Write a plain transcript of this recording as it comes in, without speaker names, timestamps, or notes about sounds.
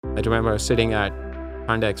I remember I was sitting at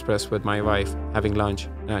Panda Express with my wife having lunch,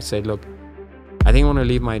 and I said, look, I think I want to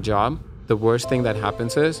leave my job. The worst thing that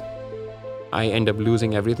happens is I end up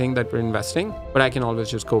losing everything that we're investing, but I can always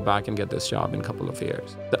just go back and get this job in a couple of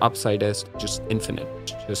years. The upside is just infinite.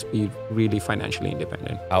 Just be really financially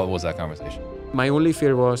independent. How was that conversation? My only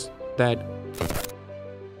fear was that...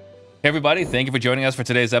 Hey everybody, thank you for joining us for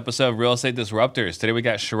today's episode of Real Estate Disruptors. Today we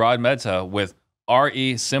got Sharad Mehta with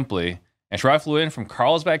RE Simply. And Sharad flew in from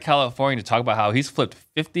Carlsbad, California to talk about how he's flipped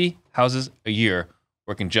 50 houses a year,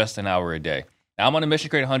 working just an hour a day. Now I'm on a mission to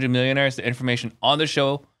create 100 millionaires. The information on the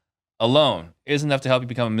show alone is enough to help you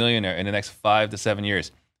become a millionaire in the next 5 to 7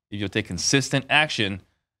 years. If you'll take consistent action,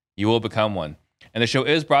 you will become one. And the show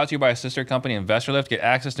is brought to you by a sister company, InvestorLift. Get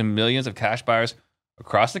access to millions of cash buyers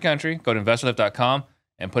across the country. Go to InvestorLift.com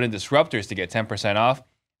and put in Disruptors to get 10% off.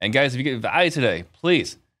 And guys, if you get value today,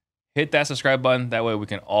 please hit that subscribe button. That way we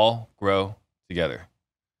can all grow together.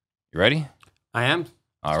 You ready? I am.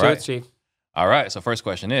 All Let's right. do it, Chief. All right. So first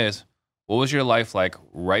question is, what was your life like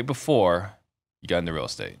right before you got into real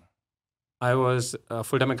estate? I was a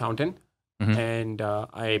full-time accountant, and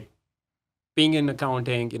being in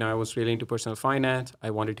accounting, I was really into personal finance.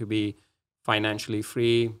 I wanted to be financially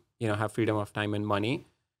free, have freedom of time and money.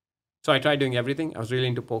 So I tried doing everything. I was really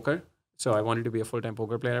into poker. So I wanted to be a full-time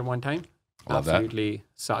poker player at one time. Love Absolutely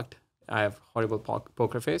sucked. I have horrible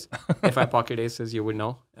poker face. If I pocket aces, you would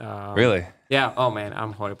know. Really? Yeah. Oh man,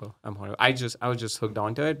 I'm horrible. I was just hooked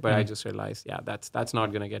onto it, but I just realized, that's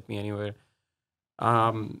not gonna get me anywhere.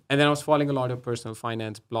 And then I was following a lot of personal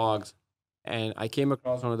finance blogs, and I came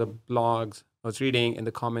across one of the blogs I was reading. In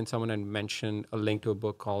the comments, someone had mentioned a link to a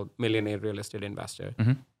book called Millionaire Real Estate Investor.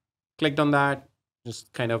 Clicked on that.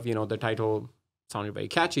 Just kind of, the title sounded very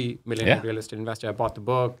catchy, Millionaire Real Estate Investor. I bought the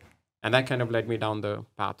book, and that kind of led me down the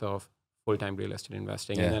path of full-time real estate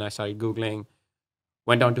investing. And then I started Googling,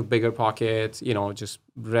 went down to Bigger Pockets, just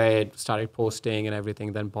read, started posting and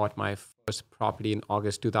everything, then bought my first property in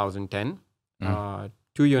August 2010.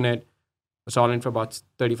 2-unit, was all in for about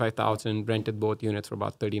 $35,000, rented both units for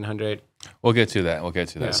about $1,300. We'll get to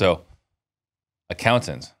that. So,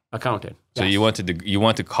 accountant. So yes. you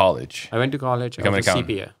went to college. I went to college. I was a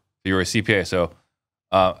CPA. So you were a CPA. So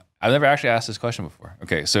I've never actually asked this question before.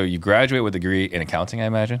 Okay, so you graduate with a degree in accounting, I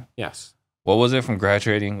imagine? Yes. What was it from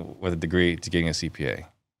graduating with a degree to getting a CPA?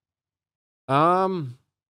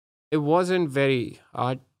 It wasn't very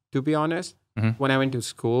hard, to be honest. When I went to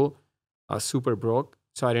school, I was super broke.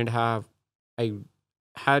 So I have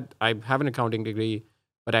an accounting degree,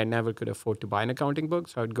 but I never could afford to buy an accounting book.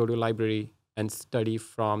 So I would go to a library and study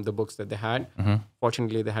from the books that they had.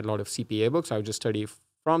 Fortunately, they had a lot of CPA books. I would just study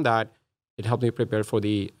from that. It helped me prepare for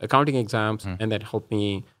the accounting exams, and that helped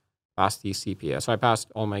me pass the CPA. So I passed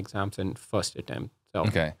all my exams in first attempt. So.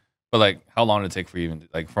 Okay. But how long did it take for you,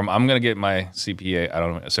 from I'm going to get my CPA, I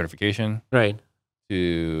don't know, a certification? Right.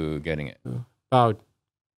 To getting it?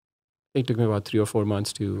 It took me about 3 or 4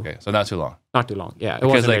 months to... Okay, so not too long. Not too long, yeah. It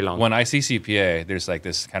wasn't very long. When I see CPA, there's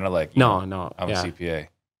this kind of No, I'm a CPA.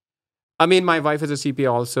 I mean, my wife is a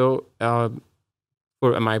CPA also.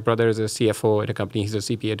 My brother is a CFO at a company. He's a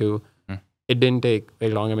CPA too. It didn't take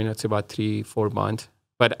very long. I mean, it's about 3-4 months.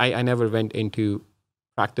 But I never went into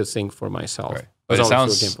practicing for myself. Right. But it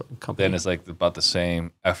sounds company. then it's about the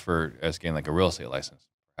same effort as getting a real estate license,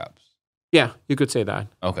 perhaps. Yeah, you could say that.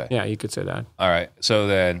 Okay. Yeah, you could say that. All right. So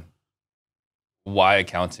then, why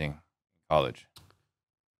accounting in college?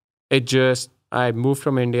 I moved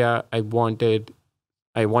from India. I wanted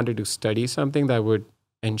to study something that would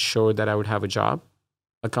ensure that I would have a job.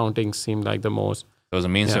 Accounting seemed like the most. It was a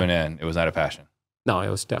means to an end. It was not a passion. No, it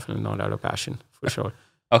was definitely not out of passion, for sure.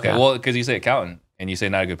 Okay, well, because you say accountant and you say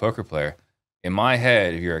not a good poker player. In my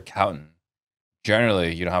head, if you're an accountant,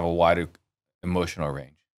 generally you don't have a wide emotional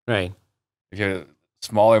range. Right. If you have a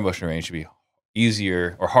smaller emotional range, it should be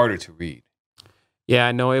easier or harder to read.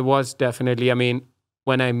 Yeah, no, it was definitely. I mean,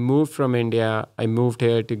 when I moved from India, I moved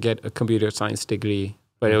here to get a computer science degree,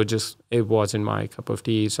 but it wasn't my cup of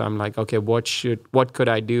tea. So I'm like, okay, what could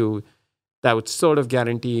I do that would sort of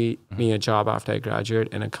guarantee me a job after I graduate?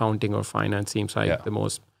 And accounting or finance seems like the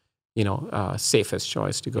most, safest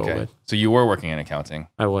choice to go with. So you were working in accounting.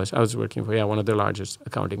 I was working for one of the largest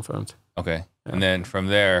accounting firms. Okay, and then from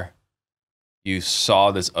there, you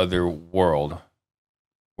saw this other world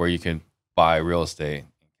where you can buy real estate,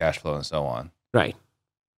 cash flow, and so on. Right.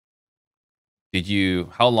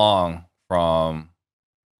 How long from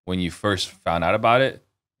when you first found out about it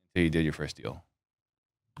until you did your first deal?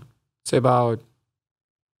 Say about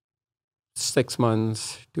 6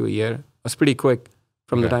 months to a year. It was pretty quick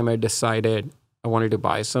from the time I decided I wanted to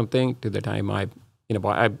buy something to the time I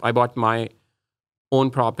bought my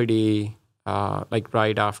owned property like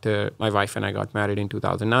right after my wife and I got married in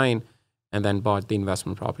 2009, and then bought the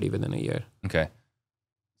investment property within a year. Okay.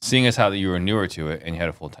 Seeing as how that you were newer to it and you had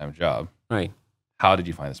a full-time job, Right. how did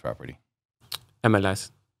you find this property?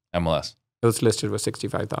 MLS. MLS. It was listed for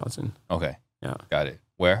 $65,000 Okay. Yeah. Got it.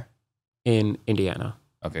 Where? in Indiana.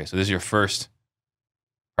 Okay. So this is your first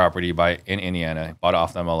property you buy in Indiana, bought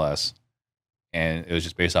off the MLS, and it was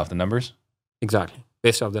just based off the numbers? Exactly.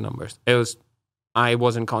 Based off the numbers. I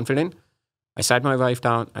wasn't confident. I sat my wife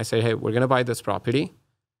down. I said, hey, we're going to buy this property.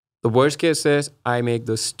 The worst case is I make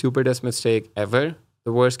the stupidest mistake ever.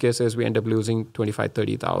 The worst case is we end up losing 25,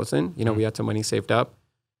 30,000. We had some money saved up.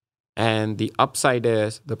 And the upside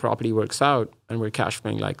is the property works out and we're cash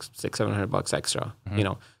flowing like $600-700 extra,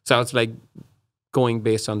 So I was like going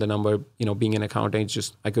based on the number, being an accountant, it's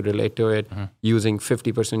just I could relate to it, using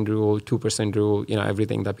 50% rule, 2% rule,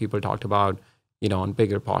 everything that people talked about, on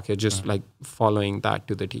Bigger Pocket, just like following that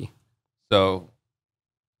to the T. So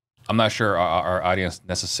I'm not sure our audience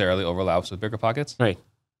necessarily overlaps with Bigger Pockets. Right.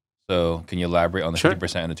 So can you elaborate on the Sure.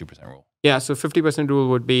 50% and the 2% rule? Yeah. So 50% rule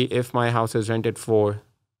would be if my house is rented for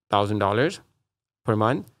 $1,000 per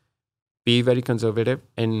month, be very conservative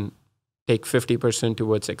and take 50%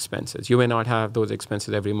 towards expenses. You may not have those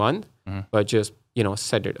expenses every month, but just,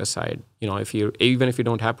 set it aside. Even if you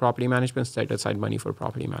don't have property management, set aside money for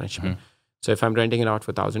property management. So if I'm renting it out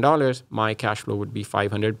for $1,000, my cash flow would be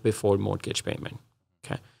 $500 before mortgage payment.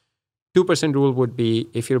 Okay. 2% rule would be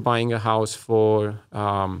if you're buying a house for,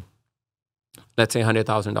 let's say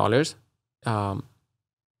 $100,000,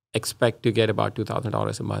 expect to get about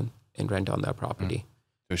 $2,000 a month in rent on that property.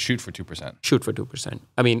 So shoot for 2%. Shoot for 2%.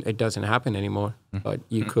 I mean, it doesn't happen anymore, but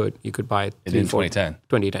you could buy it. It did in 2010.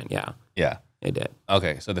 2010, yeah. Yeah. It did.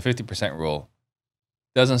 Okay, so the 50% rule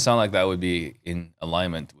doesn't sound like that would be in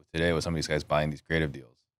alignment with today with some of these guys buying these creative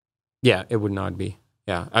deals. Yeah, it would not be.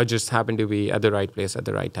 Yeah, I just happened to be at the right place at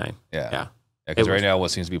the right time. Yeah. Because right now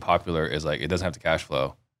what seems to be popular is like it doesn't have to cash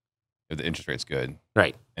flow if the interest rate's good.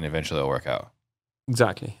 Right. And eventually it'll work out.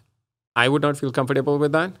 Exactly. I would not feel comfortable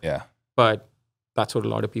with that. Yeah. But that's what a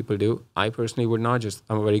lot of people do. I personally would not.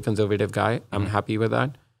 I'm a very conservative guy. I'm happy with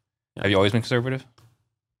that. Yeah. Have you always been conservative?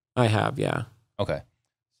 I have, yeah. Okay.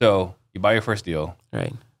 So you buy your first deal.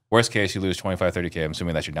 Right. Worst case, you lose 25, 30K. I'm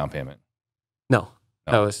assuming that's your down payment. No.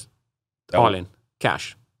 That was all in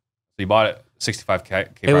cash. So you bought it 65K.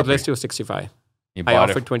 It was listed to 65. I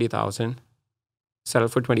offered 20,000,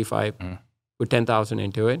 settled for 25, put 10,000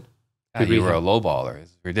 into it. You were a low baller.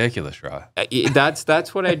 It's ridiculous, Rod.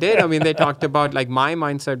 That's what I did. I mean, they talked about like my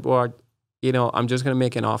mindset was, I'm just going to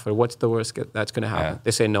make an offer. What's the worst that's going to happen? Yeah.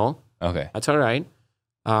 They say no. Okay. That's all right.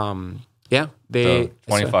 Yeah. So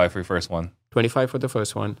 25 for your first one. 25 for the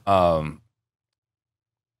first one.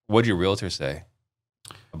 What did your realtor say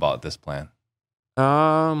about this plan?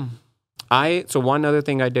 So one other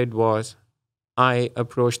thing I did was I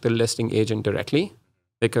approached the listing agent directly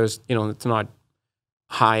because, it's not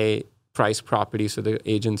high price property. So the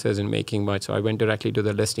agent isn't making much. So I went directly to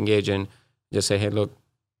the listing agent, just say, hey, look,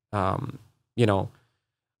 I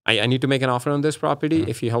need to make an offer on this property.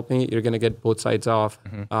 If you help me, you're going to get both sides off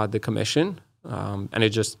the commission. And it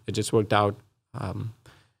just worked out.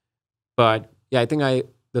 But yeah, I think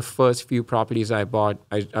the first few properties I bought,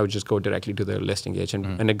 I would just go directly to the listing agent.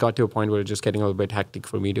 And it got to a point where it was just getting a little bit hectic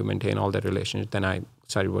for me to maintain all that relationship. Then I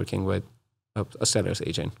started working with a seller's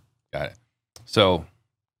agent. Got it. So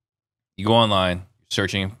you go online,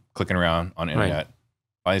 searching, clicking around on the internet,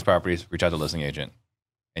 find these properties, reach out to the listing agent,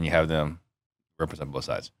 and you have them represent both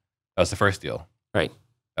sides. That was the first deal. Right.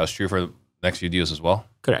 That was true for the next few deals as well?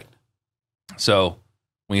 Correct. So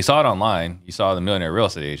when you saw it online, you saw the millionaire real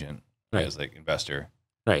estate agent as like investor.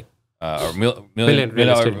 Right. Or million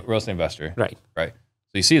real estate investor. Right. Right.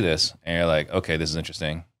 So you see this and you're like, okay, this is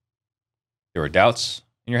interesting. There were doubts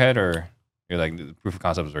in your head, or you're like, the proof of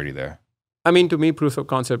concept was already there? I mean, to me, proof of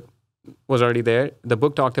concept was already there. The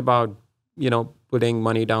book talked about, putting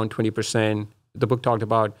money down 20%. The book talked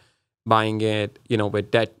about buying it,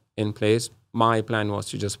 with debt in place. My plan was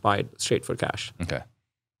to just buy it straight for cash. Okay.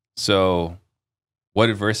 So what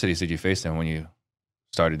adversities did you face then when you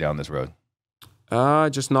started down this road?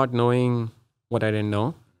 Just not knowing what I didn't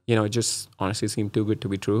know. It just honestly seemed too good to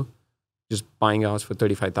be true. Just buying a house for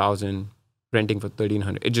 $35,000, renting for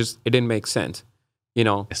 $1,300. It didn't make sense. It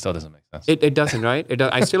still doesn't make sense. It doesn't, right?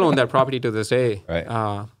 I still own that property to this day.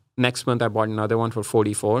 Right. Next month I bought another one for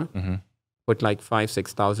 $44,000. Put like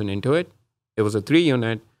 $5,000-6,000 into it. It was a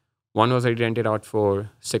 3-unit. One was I rented out for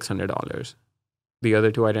 $600. The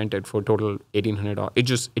other two I rented for total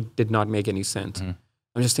 $1,800. It did not make any sense. I'm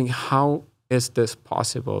just thinking, how is this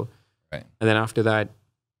possible? Right. And then after that,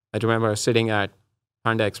 I remember sitting at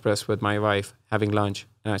Panda Express with my wife having lunch.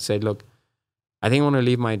 And I said, look, I think I want to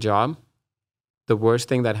leave my job. The worst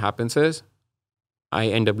thing that happens is I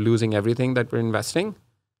end up losing everything that we're investing,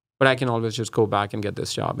 but I can always just go back and get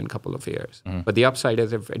this job in a couple of years. But the upside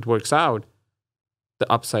is if it works out,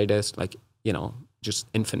 the upside is like, just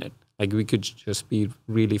infinite. Like we could just be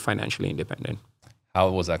really financially independent. How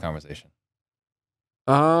was that conversation?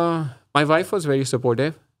 My wife was very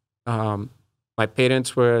supportive. My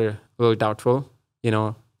parents were a little doubtful,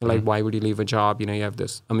 like, why would you leave a job? You have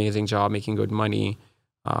this amazing job making good money.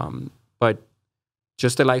 But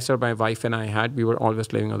just the lifestyle my wife and I had, we were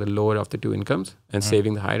always living on the lower of the two incomes and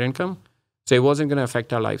saving the higher income. So it wasn't going to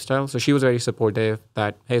affect our lifestyle. So she was very supportive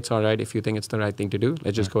that, hey, it's all right if you think it's the right thing to do.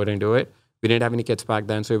 Let's just go ahead and do it. We didn't have any kids back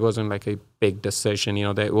then, so it wasn't like a big decision,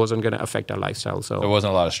 that it wasn't going to affect our lifestyle. So there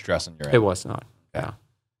wasn't a lot of stress on your end. It was not, yeah.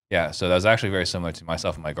 Yeah, so that was actually very similar to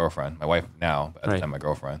myself and my girlfriend, my wife now, but at the time my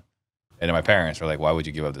girlfriend. And then my parents were like, why would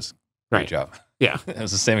you give up this great job? Yeah. It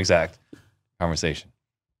was the same exact conversation.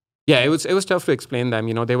 Yeah, it was tough to explain them.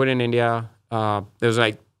 They were in India. There was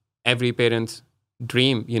like every parent's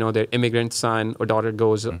dream, their immigrant son or daughter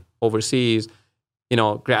goes overseas,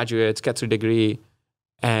 graduates, gets a degree,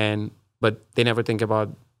 but they never think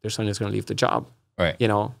about their son is going to leave the job, right?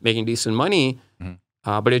 Making decent money.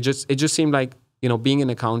 But it just seemed like, being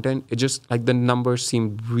an accountant, it just like the numbers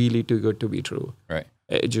seemed really too good to be true. Right.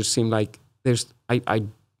 It just seemed like I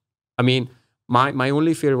mean, my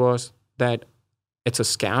only fear was that it's a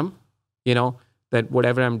scam, that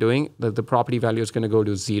whatever I'm doing, the property value is going to go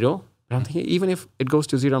to zero. But I'm thinking, even if it goes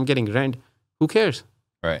to zero, I'm getting rent. Who cares?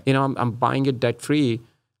 Right. I'm buying it debt free.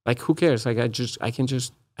 Like, who cares? Like, I can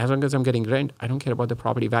just, as long as I'm getting rent, I don't care about the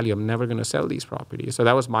property value. I'm never going to sell these properties. So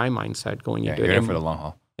that was my mindset going into it. You're in for the long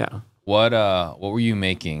haul. Yeah. What were you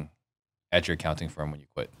making at your accounting firm when you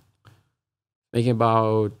quit? Making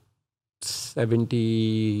about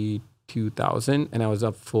 72,000, and I was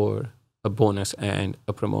up for a bonus and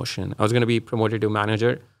a promotion. I was going to be promoted to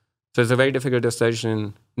manager. So it's a very difficult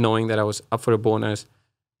decision knowing that I was up for a bonus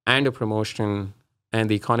and a promotion, and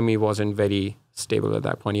the economy wasn't very stable at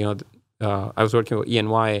that point. I was working with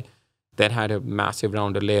E&Y that had a massive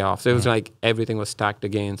round of layoffs. So it was like everything was stacked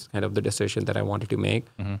against kind of the decision that I wanted to make.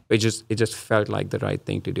 It just felt like the right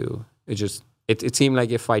thing to do. It seemed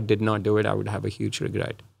like if I did not do it, I would have a huge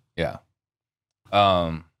regret. Yeah.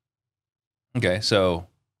 Okay, so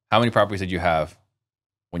how many properties did you have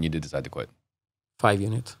when you did decide to quit? 5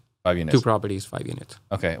 units. 5 units. 2 properties, 5 units.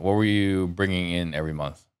 Okay, what were you bringing in every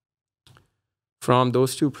month? From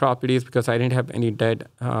those 2 properties, because I didn't have any debt,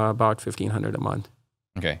 about $1,500 a month.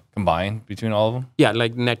 Okay, combined between all of them? Yeah,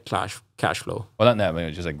 like net cash flow. Well, not net,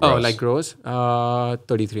 but just like gross. Oh, like gross?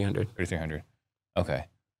 3,300. 3,300. Okay.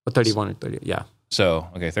 Or 31 or 30, yeah. So,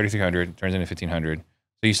 okay, 3,300 turns into 1,500. So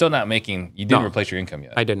you're still not making, you didn't replace your income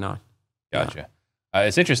yet. I did not. Gotcha. Yeah.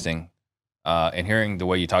 It's interesting in hearing the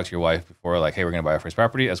way you talk to your wife before, like, hey, we're going to buy our first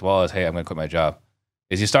property, as well as, hey, I'm going to quit my job,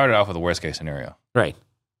 is you started off with a worst case scenario. Right.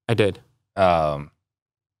 I did. Kind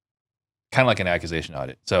of like an accusation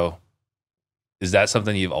audit. So is that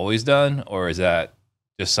something you've always done, or is that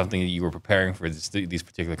just something that you were preparing for these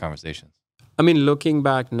particular conversations? I mean, looking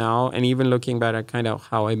back now, and even looking back at kind of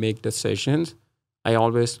how I make decisions, I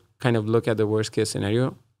always kind of look at the worst case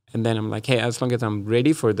scenario, and then I'm like, hey, as long as I'm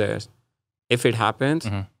ready for this, if it happens,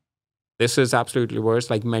 this is absolutely worse.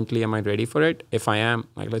 Like, mentally, am I ready for it? If I am,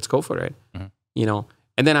 like, let's go for it. And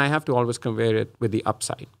then I have to always compare it with the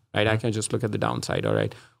upside, right? I can just look at the downside. All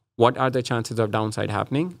right, what are the chances of downside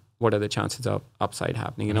happening? What are the chances of upside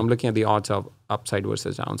happening? And I'm looking at the odds of upside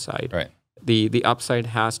versus downside. Right. The upside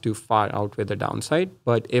has to far outweigh the downside.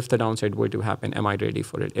 But if the downside were to happen, am I ready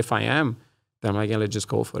for it? If I am, then I'm like, yeah, let's just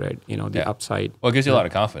go for it. The upside. Well, it gives you a lot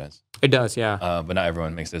of confidence. It does, yeah. But not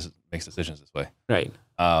everyone makes decisions this way. Right.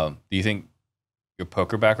 Do you think your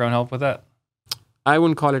poker background helped with that? I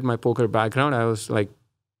wouldn't call it my poker background. I was like,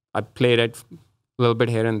 I played it a little bit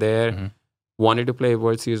here and there. Wanted to play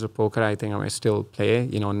World Series of Poker. I think I might still play,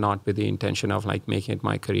 not with the intention of like making it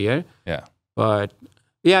my career. Yeah. But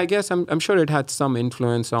yeah, I guess I'm sure it had some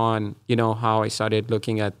influence on, how I started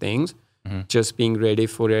looking at things, just being ready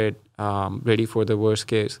for it, ready for the worst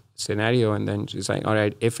case scenario. And then just like, all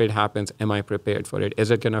right, if it happens, am I prepared for it?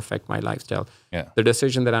 Is it going to affect my lifestyle? Yeah. The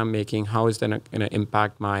decision that I'm making, how is that going to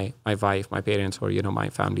impact my wife, my parents, or,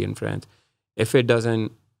 my family and friends? If it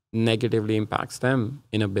doesn't negatively impacts them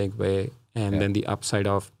in a big way, and then the upside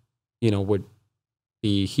of, would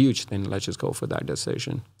be huge, then let's just go for that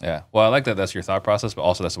decision. Yeah. Well, I like that that's your thought process, but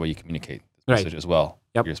also that's the way you communicate the message as well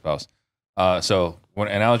to your spouse. And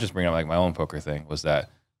I was just bringing up like my own poker thing was that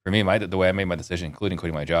for me, the way I made my decision, including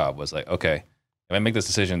quitting my job, was like, okay, if I make this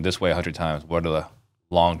decision this way 100 times, what are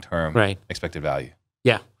long-term Right. expected value.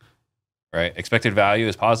 Yeah. Right. Expected value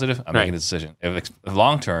is positive. I'm making a decision. If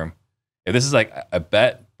long-term, if this is like a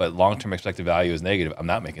bet, but long-term expected value is negative, I'm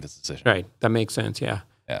not making this decision. Right. That makes sense. Yeah.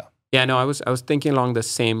 Yeah. Yeah. No, I was thinking along the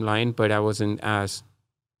same line, but I wasn't as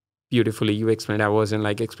beautifully you explained. I wasn't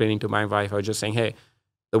like explaining to my wife. I was just saying, hey,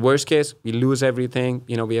 the worst case, we lose everything.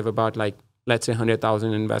 We have about like, let's say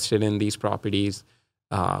 100,000 invested in these properties.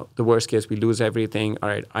 The worst case, we lose everything. All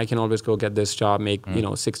right, I can always go get this job, make,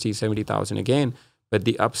 60, 70,000 again. But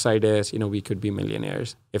the upside is, we could be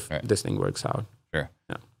millionaires if this thing works out. Sure.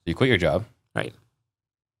 Yeah. So you quit your job. Right.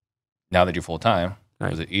 Now that you're full-time,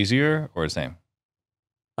 Right. was it easier or the same?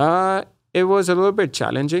 It was a little bit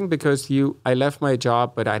challenging because I left my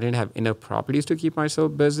job, but I didn't have enough properties to keep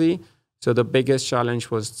myself busy. So the biggest challenge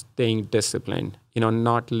was staying disciplined,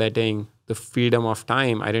 not letting the freedom of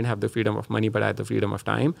time. I didn't have the freedom of money, but I had the freedom of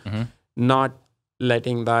time, not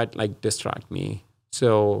letting that like distract me.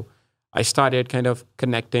 So I started kind of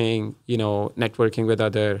connecting, networking with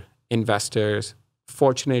other investors.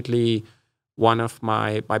 Fortunately, one of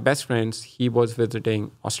my best friends, he was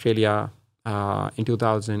visiting Australia in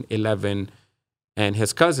 2011, and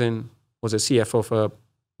his cousin was a CFO of a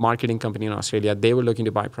marketing company in Australia. They were looking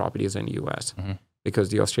to buy properties in the US because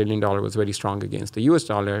the Australian dollar was very strong against the US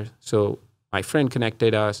dollar. So my friend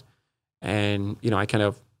connected us, and I kind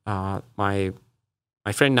of my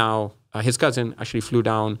friend now, his cousin actually flew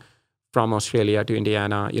down from Australia to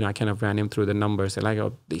Indiana. I kind of ran him through the numbers. They're like,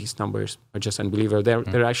 oh, these numbers are just unbelievable.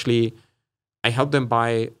 They're actually, I helped them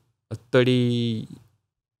buy 30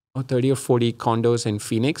 or 40 condos in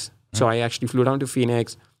Phoenix. So I actually flew down to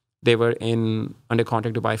Phoenix. They were under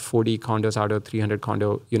contract to buy 40 condos out of 300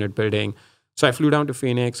 condo unit building. So I flew down to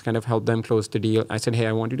Phoenix, kind of helped them close the deal. I said, hey,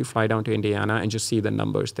 I want you to fly down to Indiana and just see the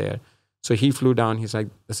numbers there. So he flew down. He's like,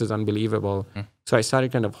 this is unbelievable. So I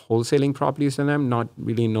started kind of wholesaling properties to them, not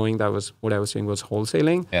really knowing that was what I was doing was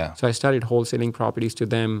wholesaling. Yeah. So I started wholesaling properties to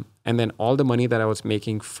them. And then all the money that I was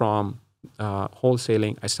making from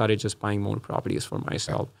wholesaling, I started just buying more properties for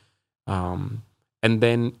myself. And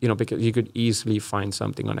then, because you could easily find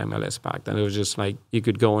something on MLS back then. It was just like, you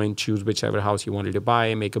could go and choose whichever house you wanted to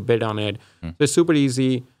buy, make a bid on it. So it's super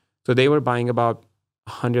easy. So they were buying about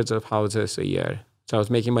hundreds of houses a year. So I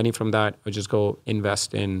was making money from that. I would just go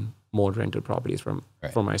invest in more rental properties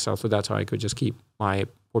for myself. So that's how I could just keep my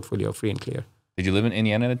portfolio free and clear. Did you live in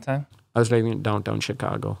Indiana at the time? I was living in downtown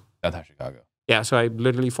Chicago. Downtown Chicago. Yeah, so I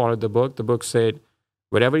literally followed the book. The book said,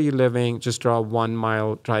 wherever you're living, just draw 1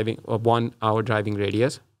 mile driving or 1 hour driving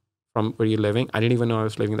radius from where you're living. I didn't even know I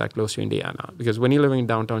was living that close to Indiana, because when you're living in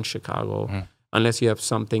downtown Chicago, unless you have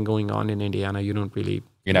something going on in Indiana, you're not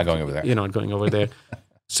going over there. You're not going over there.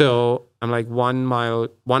 So I'm like 1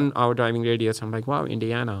 hour driving radius. I'm like, wow,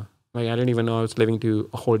 Indiana. Like, I didn't even know I was living to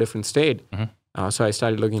a whole different state. So I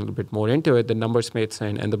started looking a little bit more into it. The numbers made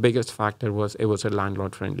sense. And the biggest factor was it was a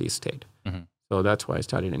landlord-friendly state. So that's why I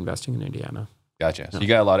started investing in Indiana. Gotcha. So you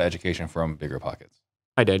got a lot of education from BiggerPockets.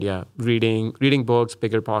 I did, yeah. Reading books,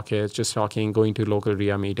 BiggerPockets, just talking, going to local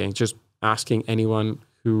RIA meetings, just asking anyone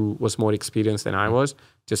who was more experienced than I was,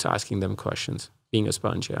 just asking them questions, being a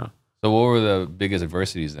sponge, yeah. So what were the biggest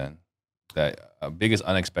adversities then? Biggest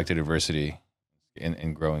unexpected adversity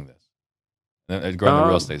in growing this? Growing the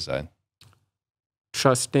real estate side?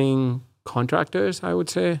 Trusting contractors, I would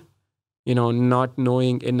say. Not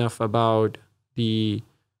knowing enough about the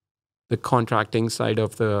contracting side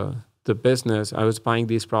of the business. I was buying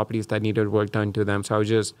these properties that needed work done to them. So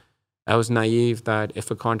I was naive that if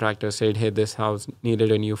a contractor said, hey, this house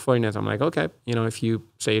needed a new furnace, I'm like, okay, if you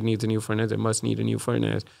say it needs a new furnace, it must need a new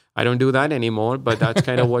furnace. I don't do that anymore, but that's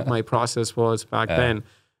kind of what my process was back then.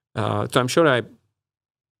 So I'm sure I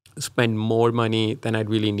spent more money than I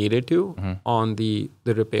really needed to on the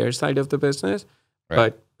repair side of the business.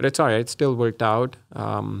 Right. But it's all right. It still worked out.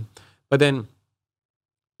 But then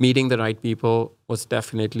meeting the right people was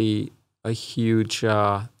definitely a huge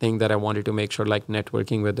thing that I wanted to make sure, like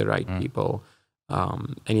networking with the right people,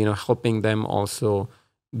 and helping them also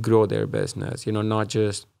grow their business. Not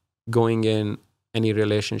just going in any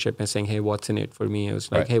relationship and saying, hey, what's in it for me? It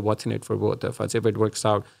was like, hey, what's in it for both of us? If it works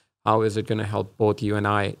out, how is it going to help both you and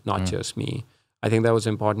I, not just me? I think that was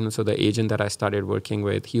important. So the agent that I started working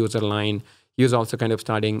with, he was aligned. He was also kind of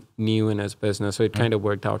starting new in his business. So it kind of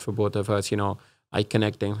worked out for both of us. I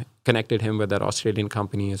connected him with that Australian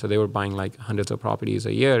company. So they were buying like hundreds of properties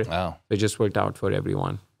a year. Wow. It just worked out for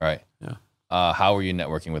everyone. Right. Yeah. How were you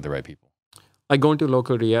networking with the right people? Like going to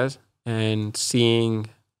local RIAs and seeing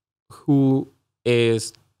who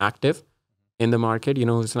is active in the market,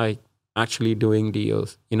 who's like actually doing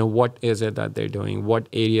deals. What is it that they're doing? What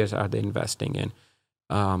areas are they investing in?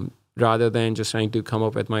 rather than just trying to come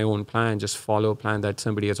up with my own plan, just follow a plan that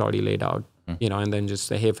somebody has already laid out, and then just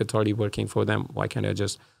say, hey, if it's already working for them, why can't I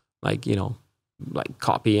just like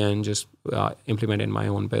copy and just implement it in my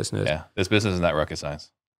own business? Yeah, this business is not rocket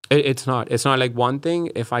science. It's not. It's not like one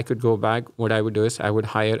thing. If I could go back, what I would do is I would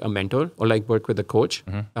hire a mentor or like work with a coach,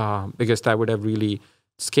 because that would have really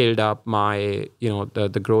scaled up my,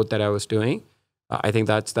 the growth that I was doing. I think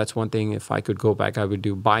that's one thing. If I could go back, I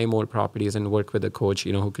would buy more properties and work with a coach,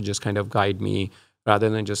 who could just kind of guide me rather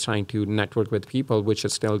than just trying to network with people, which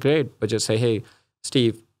is still great. But just say, hey,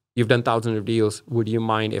 Steve, you've done thousands of deals. Would you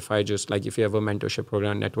mind if I just if you have a mentorship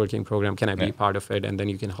program, networking program, can I be part of it? And then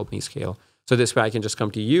you can help me scale. So this way I can just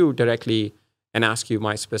come to you directly and ask you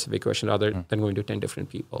my specific question rather than going to 10 different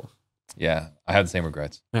people. Yeah, I have the same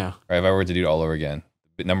regrets. Yeah. Right, if I were to do it all over again,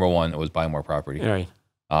 number one, it was buy more property. Right.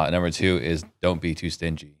 Number two is don't be too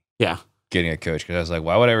stingy. Yeah. Getting a coach. Because I was like,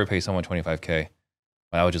 why would I ever pay someone $25K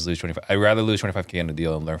when I would just lose 25? I'd rather lose $25K on a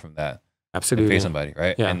deal and learn from that. Absolutely. Than pay somebody,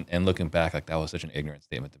 right? Yeah. And looking back, like that was such an ignorant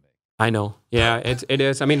statement to make. I know. Yeah, it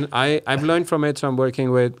is. I mean, I've learned from it. So I'm working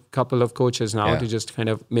with a couple of coaches now to just kind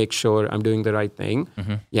of make sure I'm doing the right thing.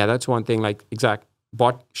 Yeah, that's one thing. Like,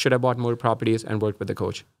 should I bought more properties and worked with the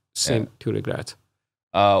coach? Same, two regrets.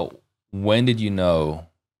 When did you know,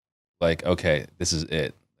 like, okay, this is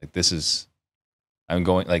it? Like, I'm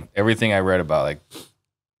going, like, everything I read about, like,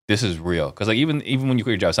 this is real. Because, like, even when you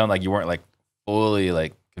quit your job, it sounded like you weren't, like, fully,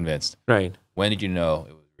 like, convinced. Right. When did you know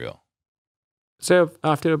it was real? So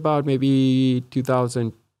after about maybe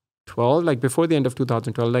 2012, like before the end of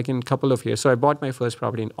 2012, like in a couple of years. So I bought my first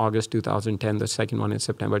property in August 2010, the second one in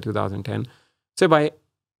September 2010. So by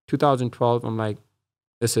 2012, I'm like,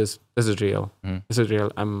 this is real. This is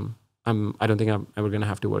real. I don't think I'm ever going to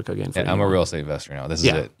have to work again. I'm a real estate investor now. This is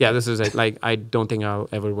it. Yeah, this is it. Like, I don't think I'll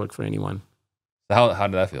ever work for anyone. So how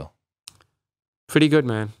did that feel? Pretty good,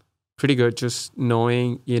 man. Pretty good. Just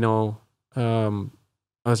knowing,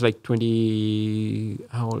 I was like 20,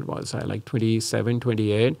 how old was I? Like 27,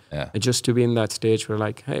 28. Yeah. And just to be in that stage where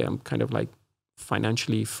like, hey, I'm kind of like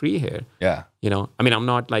financially free here. Yeah. I mean, I'm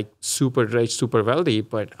not like super rich, super wealthy,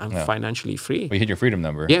 but I'm financially free. Well, you hit your freedom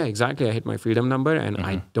number. Yeah, exactly. I hit my freedom number and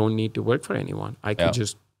I don't need to work for anyone. I could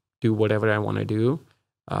just do whatever I want to do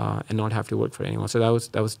and not have to work for anyone. So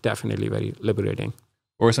that was definitely very liberating.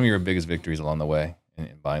 What were some of your biggest victories along the way in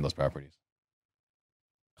buying those properties?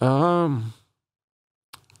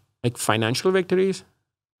 Like financial victories?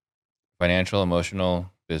 Financial,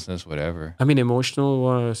 emotional, business, whatever. I mean, emotional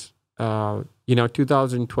was,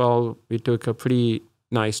 2012, we took a pretty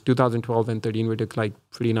nice, 2012 and 13, we took like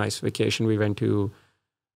pretty nice vacation. We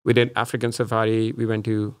did African safari. We went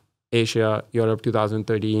to Asia, Europe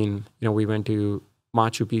 2013. We went to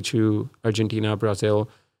Machu Picchu, Argentina, Brazil.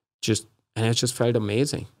 And it just felt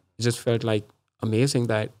amazing. It just felt like amazing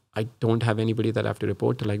that I don't have anybody that I have to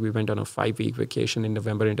report to. Like we went on a 5-week vacation in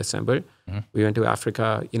November and December. We went to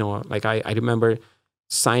Africa. Like I remember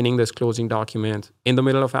signing this closing document in the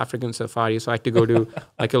middle of African safari. So I had to go to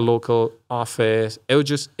like a local office.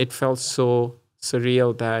 It felt so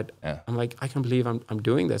surreal that I'm like, I can't believe I'm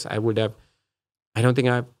doing this. I don't think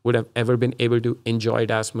I would have ever been able to enjoy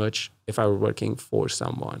it as much if I were working for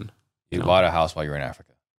someone. You bought a house while you were in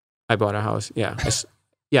Africa. I bought a house. Yeah.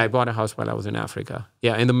 I bought a house while I was in Africa.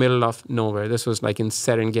 Yeah, in the middle of nowhere. This was like in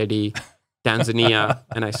Serengeti, Tanzania,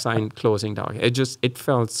 and I signed closing doc. It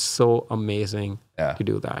felt so amazing to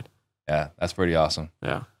do that. Yeah, that's pretty awesome.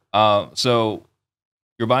 Yeah. So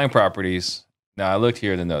you're buying properties. Now I looked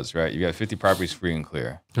here in the notes, right? You got 50 properties free and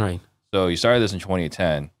clear. Right. So you started this in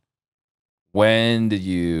 2010. When did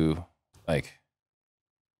you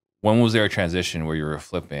when was there a transition where you were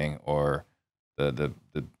flipping or the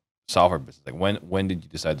software business? Like when did you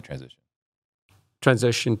decide to transition?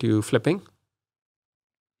 Transition to flipping?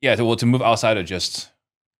 Yeah, to move outside of just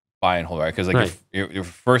buy and hold, right? Because your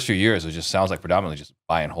first few years, it just sounds like predominantly just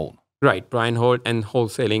buy and hold. Right, buy and hold and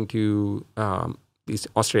wholesaling to this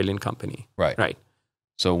Australian company. Right.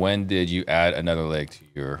 So when did you add another leg to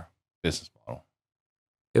your business model?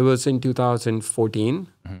 It was in 2014.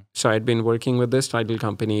 So I'd been working with this title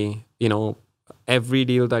company. Every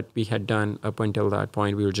deal that we had done up until that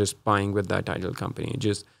point, we were just buying with that title company.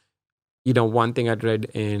 Just, one thing I'd read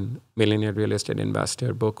in Millionaire Real Estate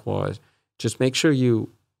Investor book was just make sure you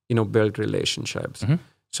build relationships.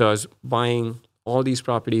 So I was buying all these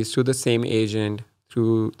properties through the same agent,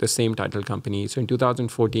 through the same title company. So in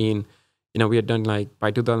 2014, we had done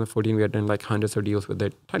by 2014, we had done hundreds of deals with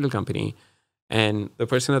the title company. And the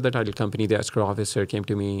person at the title company, the escrow officer, came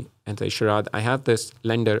to me and said, Sharad, I have this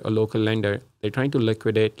lender, a local lender. They're trying to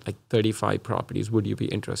liquidate 35 properties. Would you be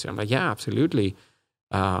interested? I'm like, yeah, absolutely.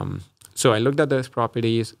 So I looked at those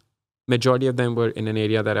properties. majority of them were in an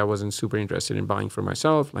area that I wasn't super interested in buying for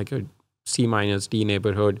myself, like a C-D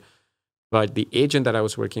neighborhood. But the agent that I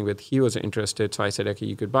was working with, he was interested. So I said, okay,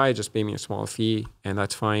 you could buy, just pay me a small fee, and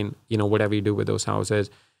that's fine. Whatever you do with those houses.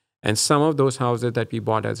 And some of those houses that we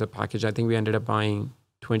bought as a package, I think we ended up buying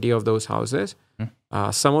 20 of those houses.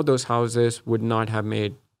 Some of those houses would not have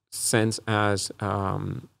made sense as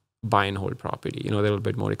buy and hold property. They're a little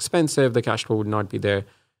bit more expensive. The cash flow would not be there.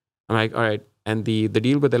 I'm like, all right. And the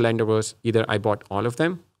deal with the lender was either I bought all of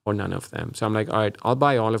them or none of them. So I'm like, all right, I'll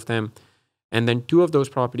buy all of them. And then 2 of those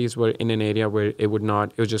properties were in an area where it was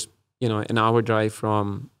just, an hour drive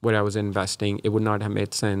from where I was investing. It would not have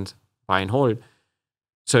made sense buy and hold.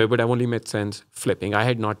 So it would have only made sense flipping. I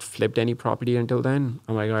had not flipped any property until then.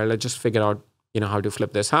 I'm like, all right, let's just figure out, how to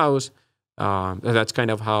flip this house. That's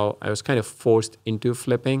kind of how I was kind of forced into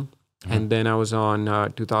flipping. And then I was on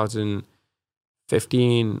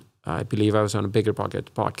 2015, I believe I was on a Bigger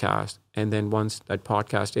Pocket podcast. And then once that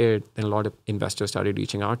podcast aired, then a lot of investors started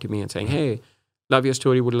reaching out to me and saying, hey, love your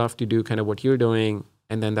story, would love to do kind of what you're doing.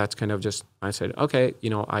 And then that's kind of just, I said, okay,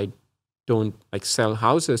 I don't like sell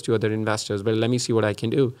houses to other investors, but let me see what I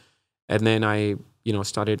can do. And then I,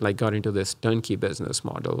 started got into this turnkey business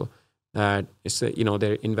model that is,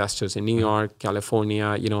 they're investors in New York,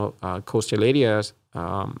 California, coastal areas,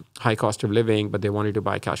 high cost of living, but they wanted to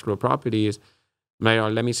buy cash flow properties.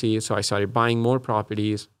 Let me see. So I started buying more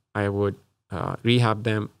properties. I would rehab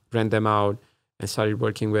them, rent them out, and started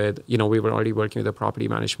working with, we were already working with a property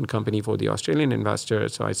management company for the Australian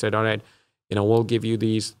investors. So I said, all right, we'll give you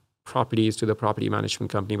these properties to the property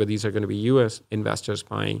management company, but these are going to be US investors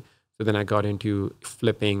buying. So then I got into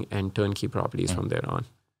flipping and turnkey properties from there on.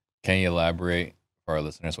 Can you elaborate for our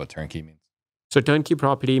listeners what turnkey means? So turnkey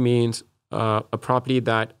property means a property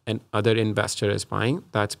that another investor is buying.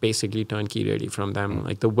 That's basically turnkey ready from them.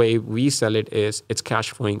 Like the way we sell it is it's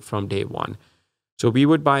cash flowing from day one. So we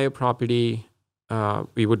would buy a property,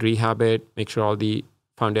 we would rehab it, make sure all the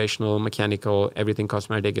foundational, mechanical, everything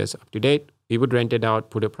cosmetic is up to date. We would rent it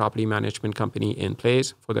out, put a property management company in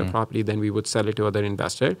place for their property. Then we would sell it to other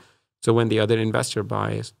investor. So when the other investor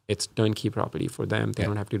buys, it's turnkey property for them. They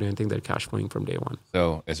don't have to do anything. They're cash flowing from day one.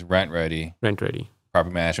 So it's rent ready. Rent ready.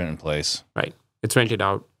 Property management in place. Right. It's rented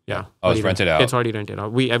out. Yeah. Oh, it's rented out. It's already rented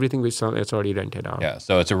out. Everything we sell, it's already rented out. Yeah.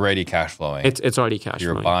 So it's already cash flowing. It's already cash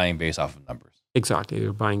flowing. You're buying based off of numbers. Exactly.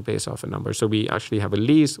 You're buying based off a number. So we actually have a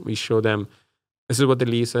lease. We show them this is what the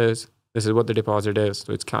lease is. This is what the deposit is.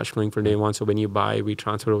 So it's cash flowing for day one. So when you buy, we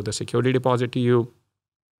transfer over the security deposit to you,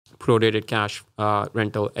 prorated cash,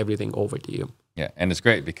 rental, everything over to you. Yeah. And it's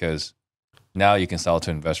great because now you can sell it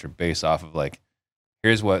to an investor based off of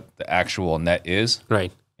here's what the actual net is.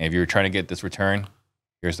 Right. And if you're trying to get this return,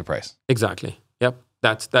 here's the price. Exactly. Yep.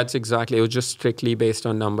 That's exactly. It was just strictly based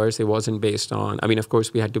on numbers. It wasn't based on, of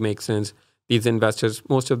course, we had to make sense. These investors,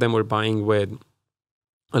 most of them were buying with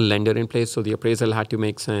a lender in place. So the appraisal had to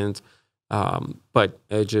make sense. But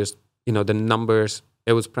it just, the numbers,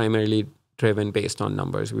 it was primarily driven based on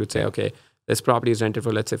numbers. We would say, okay, this property is rented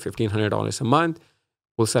for, let's say, $1,500 a month.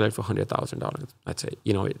 We'll sell it for $100,000. That's it.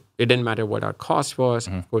 It didn't matter what our cost was.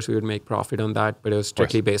 Of course, we would make profit on that, but it was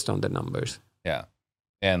strictly based on the numbers. Yeah.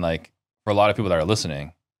 And for a lot of people that are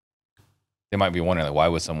listening, they might be wondering, why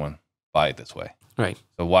would someone buy it this way? Right.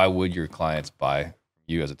 So why would your clients buy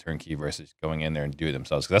you as a turnkey versus going in there and do it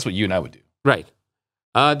themselves? Because that's what you and I would do. Right.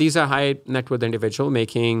 These are high net worth individual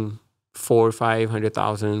making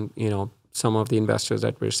 $400,000-500,000. Some of the investors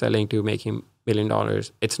that we're selling to making $1 million.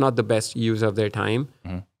 It's not the best use of their time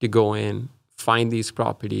to go in, find these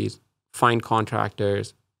properties, find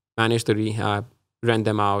contractors, manage the rehab, rent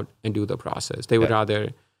them out, and do the process. They would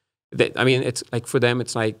rather. It's for them.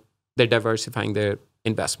 It's like they're diversifying their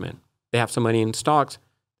investment. They have some money in stocks.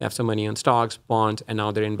 They have some money on stocks, bonds, and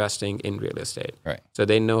now they're investing in real estate. Right. So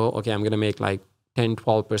they know, okay, I'm going to make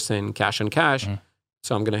 10-12% cash on cash.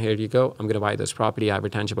 So I'm going to, here you go. I'm going to buy this property. I have a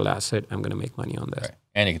tangible asset. I'm going to make money on this. Right.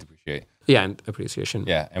 And you can depreciate. Yeah, and appreciation.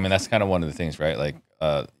 Yeah. That's kind of one of the things, right?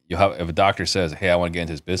 If a doctor says, hey, I want to get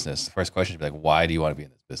into this business, the first question is why do you want to be in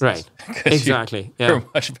this business? Right. Exactly. You're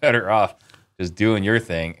much better off just doing your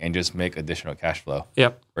thing and just make additional cash flow.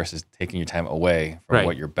 Yep. Versus taking your time away from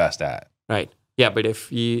what you're best at. Right. Yeah, but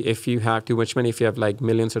if you have too much money, if you have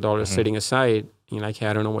millions of dollars sitting aside, you're like, hey,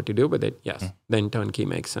 I don't know what to do with it. Yes, then turnkey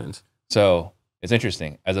makes sense. So it's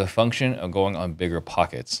interesting. As a function of going on Bigger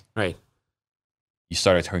Pockets, right? You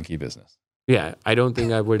start a turnkey business. Yeah, I don't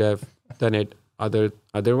think I would have done it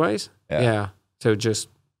otherwise. Yeah. So just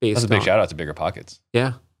based. That's a big shout out to Bigger Pockets.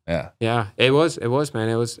 Yeah. Yeah. Yeah. It was, man.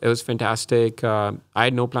 It was fantastic. I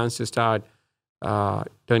had no plans to start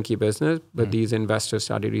turnkey business, but these investors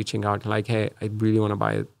started reaching out hey, I really want to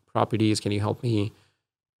buy properties. Can you help me?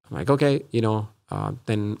 I'm like, okay,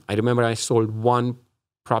 then I remember I sold one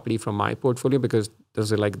property from my portfolio because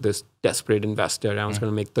there's like this desperate investor. I was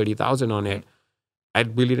going to make $30,000 on it. I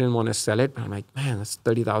really didn't want to sell it, but I'm like, man, that's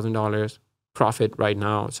 $30,000 profit right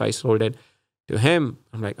now. So I sold it to him.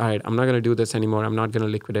 I'm like, all right, I'm not going to do this anymore. I'm not going to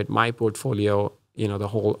liquidate my portfolio. The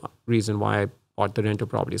whole reason why I bought the rental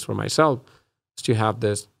properties for myself is to have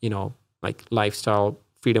this, like lifestyle,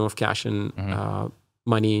 freedom of cash and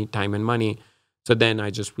money, time and money. So then I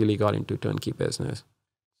just really got into turnkey business.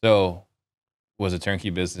 So was a turnkey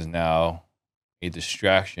business now a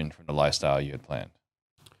distraction from the lifestyle you had planned?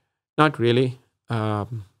 Not really. Are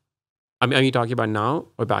you talking about now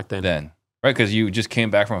or back then? Then, right? Because you just came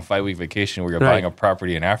back from a 5-week vacation where you're buying a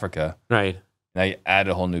property in Africa. Right. Now you add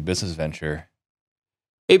a whole new business venture.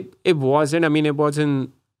 It wasn't. It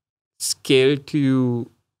wasn't scaled to,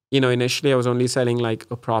 initially I was only selling like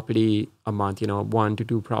a property a month, 1 to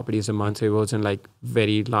 2 properties a month. So it wasn't like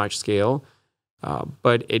very large scale.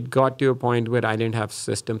 But it got to a point where I didn't have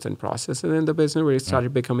systems and processes in the business where it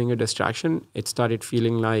started becoming a distraction. It started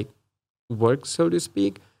feeling like work, so to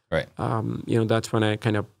speak. Right. That's when I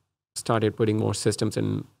kind of started putting more systems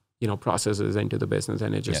and, processes into the business.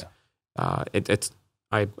 And it just,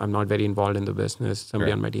 I'm not very involved in the business.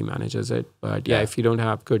 Somebody on my team manages it. But if you don't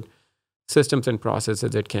have good systems and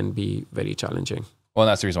processes, it can be very challenging. Well,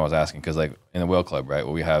 that's the reason why I was asking, because like in the Whale Club, right,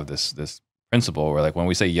 where we have this principle where like when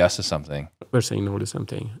we say yes to something, we're saying no to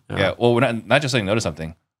something. Well, we're not just saying no to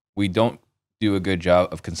something. We don't do a good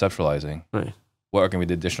job of conceptualizing what are going to be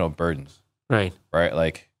the additional burdens. Right.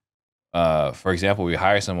 Like, for example, we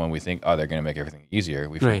hire someone, we think, they're going to make everything easier.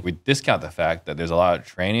 We discount the fact that there's a lot of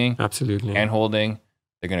training, absolutely, hand holding.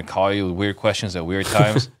 They're going to call you with weird questions at weird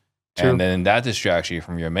times. And then that distracts you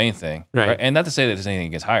from your main thing. Right. And not to say that there's anything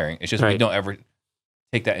against hiring. It's just we don't ever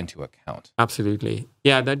take that into account. Absolutely.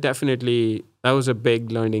 Yeah, that was a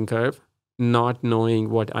big learning curve, not knowing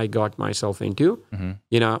what I got myself into.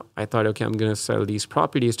 I thought, okay, I'm going to sell these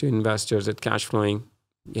properties to investors at cash flowing,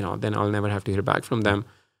 then I'll never have to hear back from them.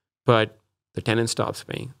 But the tenant stops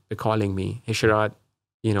paying. They're calling me, hey, Sharad,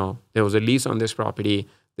 there was a lease on this property.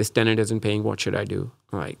 This tenant isn't paying. What should I do?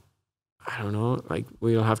 I'm like, I don't know. Like,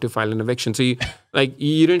 we'll have to file an eviction. So you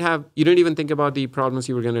didn't even think about the problems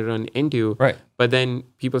you were going to run into. Right. But then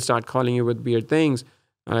people start calling you with weird things.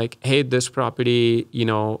 Like, hey, this property,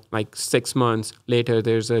 like 6 months later,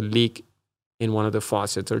 there's a leak in one of the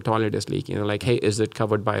faucets or toilet is leaking. Like, hey, is it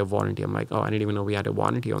covered by a warranty? I'm like, oh, I didn't even know we had a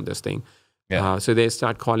warranty on this thing. Yeah. So they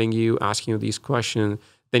start calling you, asking you these questions.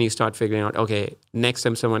 Then you start figuring out, okay, next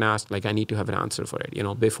time someone asks, like, I need to have an answer for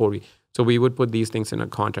it, before we. So we would put these things in a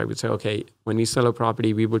contract. We'd say, okay, when we sell a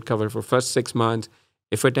property, we would cover for first 6 months.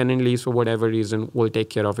 If a tenant leaves for whatever reason, we'll take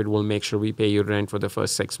care of it. We'll make sure we pay you rent for the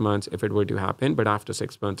first 6 months if it were to happen. But after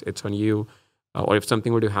 6 months, it's on you. Or if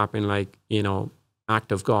something were to happen, like,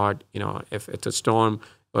 act of God, if it's a storm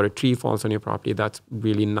or a tree falls on your property, that's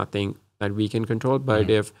really nothing that we can control. But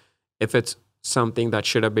if it's something that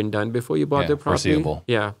should have been done before you bought the property, foreseeable.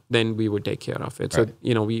 Then we would take care of it. Right.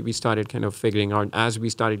 So, we started kind of figuring out, as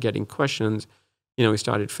we started getting questions, we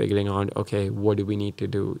started figuring out, okay, what do we need to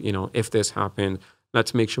do? If this happens,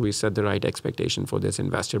 let's make sure we set the right expectation for this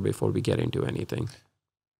investor before we get into anything.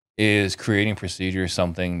 Is creating procedures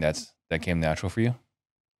something that came natural for you?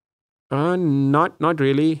 Not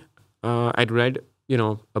really. I'd read,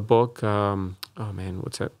 a book.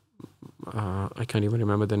 What's that? I can't even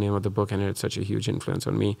remember the name of the book, and it's such a huge influence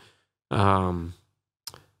on me. I'll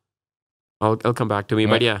come back to me,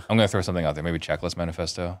 but yeah. I'm going to throw something out there. Maybe Checklist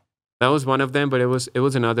Manifesto. That was one of them, but it was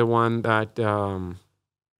another one that,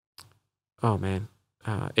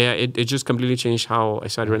 it just completely changed how I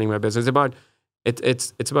started running my business.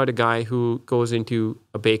 It's about a guy who goes into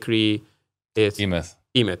a bakery. It's E-Myth.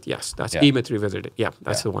 E-Myth, yes. That's E-Myth Revisited. Yeah,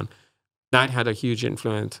 that's the one. That had a huge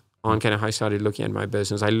influence on kind of how I started looking at my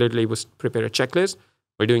business. I literally was prepare a checklist.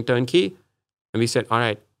 We're doing turnkey. And we said, all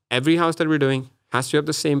right, every house that we're doing has to have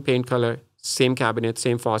the same paint color, same cabinet,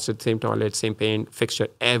 same faucet, same toilet, same paint, fixture,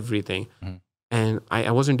 everything. And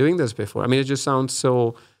I wasn't doing this before. It just sounds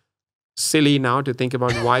so silly now to think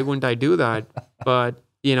about why wouldn't I do that? But,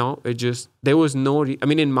 there was no,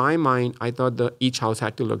 in my mind, I thought each house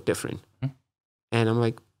had to look different. And I'm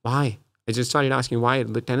like, why? I just started asking why.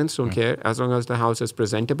 The tenants don't care as long as the house is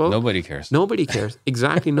presentable. Nobody cares. Nobody cares.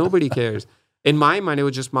 Exactly. Nobody cares. In my mind, it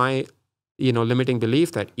was just my, limiting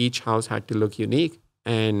belief that each house had to look unique.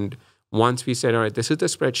 And once we said, all right, this is the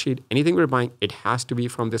spreadsheet. Anything we're buying, it has to be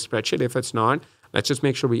from this spreadsheet. If it's not, let's just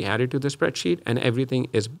make sure we add it to the spreadsheet, and everything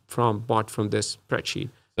is bought from this spreadsheet.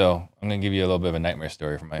 So I'm going to give you a little bit of a nightmare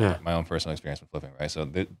story from my own personal experience with flipping, right? So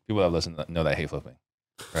the people that listen know that I hate flipping.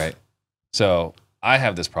 right? So I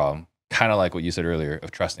have this problem, kind of like what you said earlier,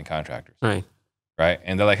 of trusting contractors, Right. right?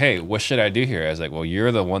 And they're like, hey, what should I do here? I was like, well,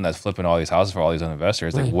 you're the one that's flipping all these houses for all these other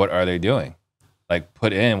investors. Like, Right. what are they doing? Like,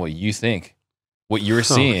 put in what you think, what you're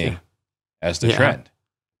seeing as the Yeah. trend.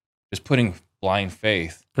 Just putting blind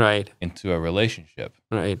faith Right. into a relationship.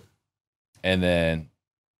 Right. And then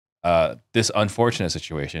this unfortunate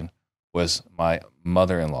situation was my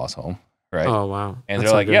mother-in-law's home, right? Oh, wow. And That's they're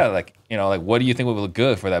so like, good. yeah, like, you know, like, what do you think would look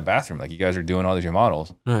good for that bathroom? Like, you guys are doing all these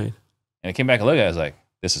remodels. Right. And I came back and looked at it, I was like,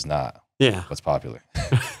 this is not Yeah. what's popular,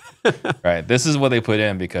 right? This is what they put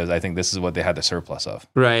in because I think this is what they had the surplus of,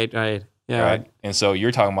 Right. Right. Yeah. right? And so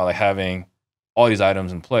you're talking about like having all these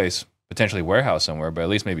items in place, potentially warehouse somewhere, but at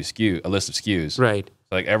least maybe a list of SKUs. Right.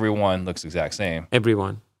 So like everyone looks the exact same.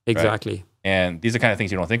 Everyone. Exactly. And these are kind of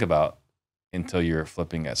things you don't think about until you're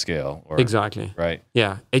flipping at scale. Or, Exactly. right?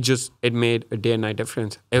 Yeah. It made a day and night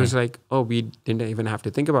difference. It was like, oh, we didn't even have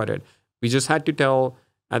to think about it. We just had to tell,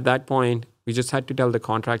 at that point, we just had to tell the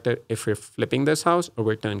contractor if we're flipping this house or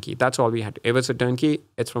we're turnkey. That's all we had to. If it's a turnkey,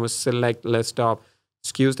 it's from a select list of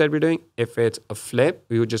SKUs that we're doing. If it's a flip,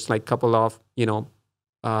 we would just like couple of,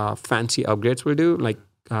 fancy upgrades we'll do, like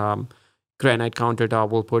granite countertop,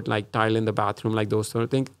 we'll put like tile in the bathroom, like those sort of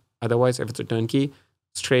things. Otherwise, if it's a turnkey,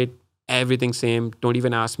 straight, everything same. Don't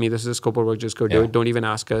even ask me. This is a scope of work. Just go do Yeah. it. Don't even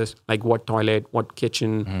ask us like what toilet, what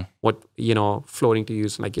kitchen, what, flooring to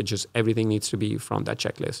use. Like it just, everything needs to be from that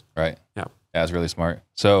checklist. Right. Yeah. That's really smart.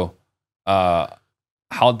 So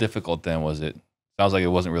how difficult then was it? Sounds like it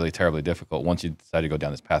wasn't really terribly difficult once you decided to go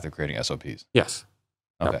down this path of creating SOPs. Yes.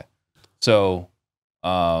 Okay. Yep. So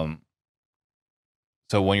so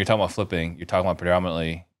when you're talking about flipping, you're talking about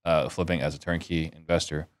predominantly flipping as a turnkey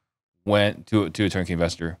investor. When to a turnkey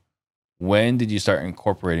investor, when did you start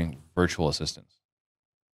incorporating virtual assistants?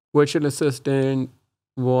 Virtual assistant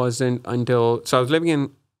wasn't until, so I was living in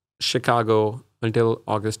Chicago until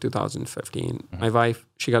August 2015. My wife,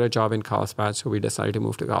 she got a job in Carlsbad, so we decided to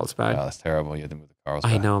move to Carlsbad. Wow, that's terrible. You had to move to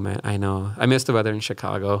Carlsbad. I know, man. I know. I miss the weather in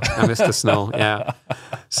Chicago. I miss the snow. Yeah.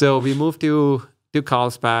 So we moved to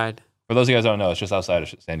Carlsbad. For those of you guys who don't know, it's just outside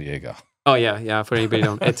of San Diego. Oh yeah, yeah. For anybody who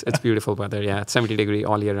don't, it's beautiful weather. Yeah, it's 70-degree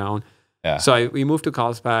all year round. Yeah. So we moved to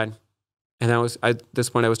Carlsbad, and at this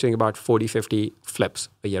point I was doing about 40, 50 flips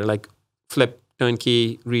a year, like flip,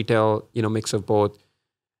 turnkey, retail, mix of both.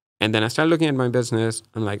 And then I started looking at my business.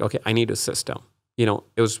 I'm like, okay, I need a system. It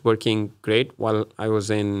was working great while I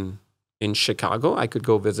was in Chicago. I could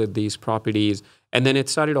go visit these properties. And then it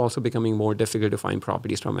started also becoming more difficult to find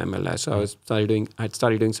properties from MLS. So I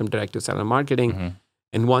started doing some direct to seller marketing.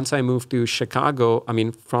 And once I moved to Chicago,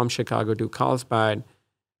 from Chicago to Carlsbad,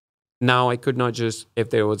 now I could not just, if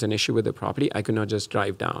there was an issue with the property, I could not just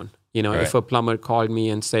drive down. Right. If a plumber called me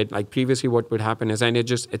and said, like previously what would happen is, and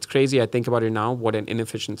it's crazy, I think about it now, what an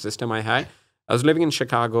inefficient system I had. I was living in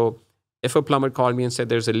Chicago. If a plumber called me and said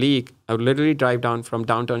there's a leak, I would literally drive down from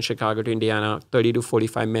downtown Chicago to Indiana, 30 to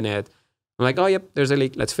 45 minutes. I'm like, oh, yep, there's a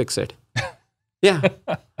leak. Let's fix it. Yeah.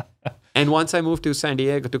 And once I moved to San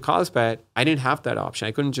Diego, to Carlsbad, I didn't have that option.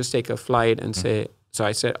 I couldn't just take a flight and say, so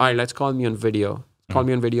I said, all right, let's call me on video. Call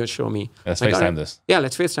me on video and show me. Let's like, FaceTime right, this. Yeah,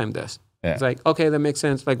 let's FaceTime this. Yeah. It's like, okay, that makes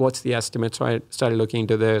sense. Like, what's the estimate? So I started looking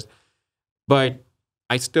into this. But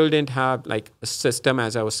I still didn't have like a system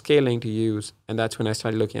as I was scaling to use. And that's when I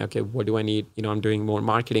started looking, okay, what do I need? I'm doing more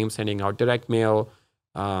marketing, I'm sending out direct mail.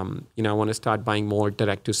 I want to start buying more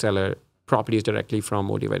direct to seller properties directly from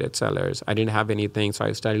motivated sellers. I didn't have anything. So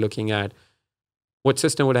I started looking at what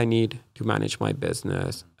system would I need to manage my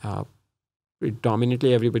business.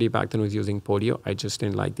 Predominantly, everybody back then was using Podio. I just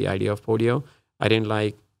didn't like the idea of Podio. I didn't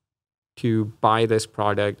like to buy this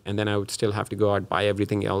product and then I would still have to go out and buy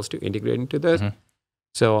everything else to integrate into this.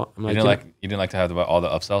 So I'm like, you didn't like to have all the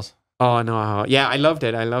upsells? Oh no, yeah, I loved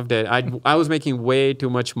it. I was making way too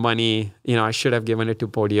much money. I should have given it to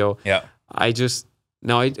Podio. Yeah. I just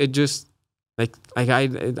I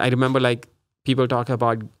remember like people talk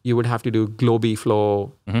about you would have to do Globy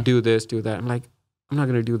Flow, do this, do that. I'm like, I'm not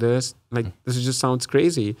gonna do this. Like this just sounds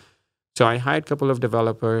crazy. So I hired a couple of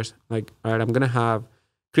developers. Like, all right, I'm gonna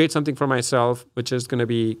create something for myself, which is gonna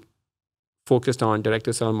be focused on direct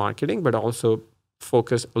to seller marketing, but also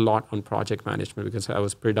focus a lot on project management because I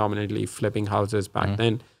was predominantly flipping houses back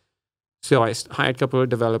then. So I hired a couple of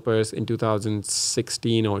developers in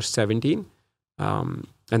 2016 or 17. And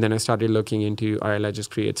then I started looking into, all right, let's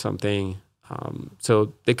just create something.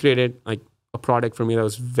 So they created like a product for me that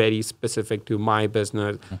was very specific to my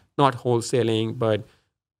business, not wholesaling, but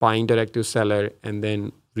buying direct to seller and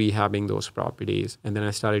then rehabbing those properties. And then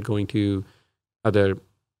I started going to other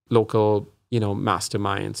local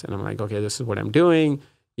masterminds. And I'm like, okay, this is what I'm doing.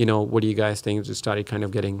 what do you guys think? Just started kind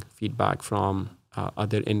of getting feedback from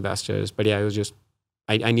other investors. But yeah, it was just,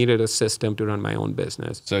 I needed a system to run my own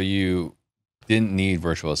business. So you didn't need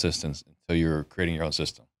virtual assistants until you were creating your own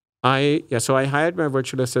system. So I hired my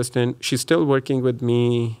virtual assistant. She's still working with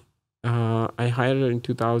me. I hired her in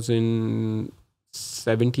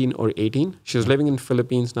 2017 or 18. She's living in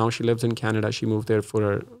Philippines now. She lives in Canada. She moved there for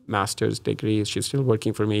her master's degree. She's still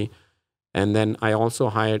working for me. And then I also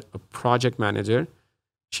hired a project manager.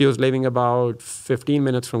 She was living about 15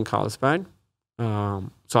 minutes from Carlsbad.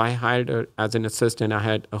 So I hired her as an assistant. I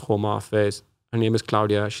had a home office. Her name is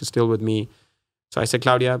Claudia. She's still with me. So I said,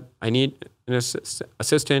 Claudia, I need an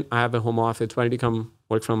assistant. I have a home office. Why don't you come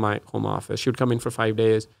work from my home office? She would come in for 5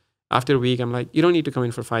 days. After a week, I'm like, you don't need to come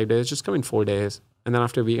in for 5 days. Just come in 4 days. And then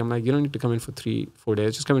after a week, I'm like, you don't need to come in for 4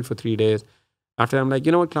 days. Just come in for 3 days. After I'm like,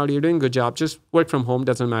 you know what, Claudia, you're doing a good job. Just work from home.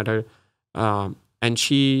 Doesn't matter. And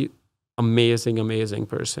she, amazing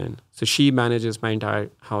person. So she manages my entire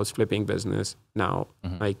house flipping business now.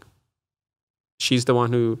 Like, she's the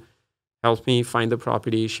one who helped me find the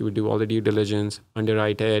property. She would do all the due diligence,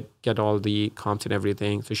 underwrite it, get all the comps and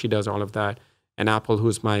everything. So she does all of that. And Apple,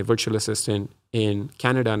 who's my virtual assistant in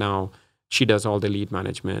Canada now, she does all the lead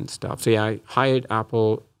management stuff. So yeah, I hired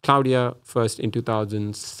Claudia first in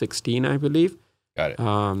 2016, I believe. Got it.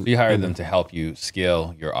 So you hired them to help you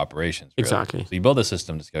scale your operations. Really. Exactly. So you build a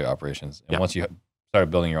system to scale your operations. And once you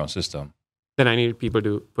started building your own system, then I needed people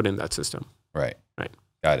to put in that system. Right. Right.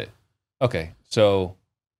 Got it. Okay. So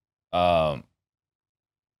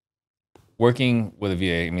working with a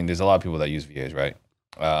VA, I mean, there's a lot of people that use VAs, right?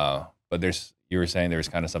 But you were saying there's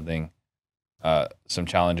kind of something, some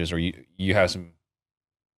challenges, or you have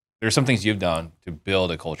there's some things you've done to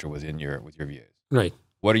build a culture with your VAs. Right.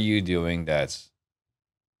 What are you doing that's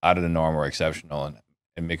out of the norm or exceptional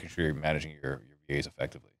and making sure you're managing your VAs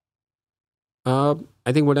effectively?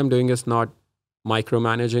 I think what I'm doing is not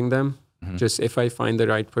micromanaging them. Just if I find the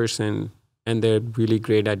right person and they're really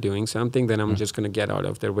great at doing something, then I'm just going to get out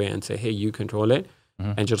of their way and say, hey, you control it,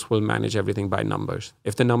 and just will manage everything by numbers.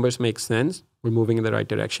 If the numbers make sense, we're moving in the right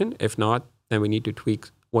direction. If not, then we need to tweak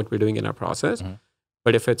what we're doing in our process.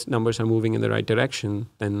 But if its numbers are moving in the right direction,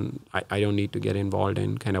 then I don't need to get involved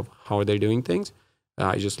in kind of how they're doing things.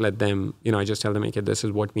 I just let them, I just tell them, okay, this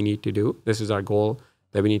is what we need to do. This is our goal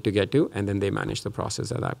that we need to get to. And then they manage the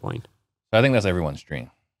process at that point. So I think that's everyone's dream.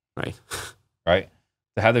 Right. Right.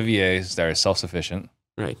 To have the VAs that are self-sufficient.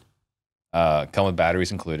 Right. Come with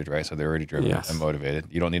batteries included, right? So they're already driven Yes. and motivated.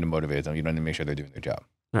 You don't need to motivate them. You don't need to make sure they're doing their job.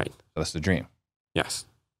 Right. So that's the dream. Yes.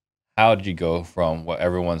 How did you go from what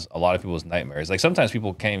a lot of people's nightmares? Like sometimes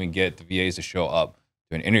people can't even get the VAs to show up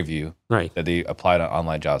to an interview that they applied on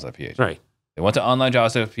onlinejobs.ph. Right. They went to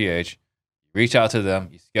onlinejobs.ph, you reach out to them,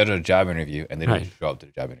 you schedule a job interview, and they don't show up to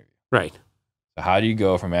the job interview. Right. So how do you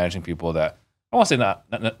go from managing people that, I won't say not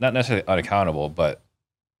necessarily unaccountable, but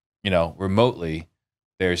remotely,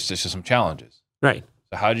 there's just some challenges. Right.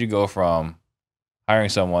 So how did you go from hiring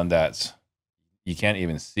someone that's you can't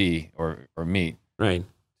even see or meet, right,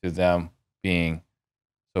 to them being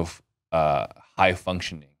so high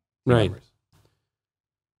functioning? Right. Members?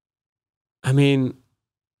 I mean,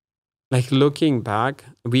 like looking back,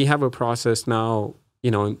 we have a process now,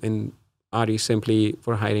 in RE simply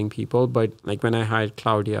for hiring people. But like when I hired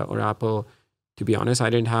Claudia or Apple, to be honest, I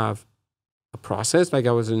didn't have a process. Like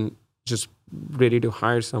I wasn't just ready to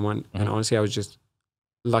hire someone. And honestly, I was just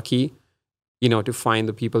lucky, to find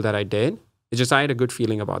the people that I did. It's just, I had a good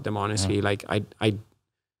feeling about them, honestly. Like I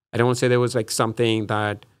don't want to say there was like something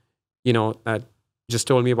that, that just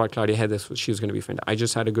told me about Claudia, hey, she was going to be fantastic. I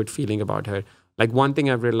just had a good feeling about her. Like one thing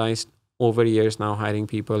I've realized over years now hiring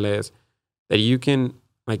people is that you can,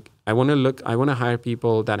 like, I want to hire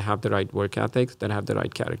people that have the right work ethics, that have the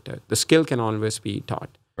right character. The skill can always be taught.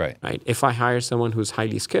 Right. If I hire someone who's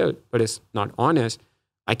highly skilled, but is not honest,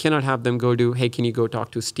 I cannot have them go do, hey, can you go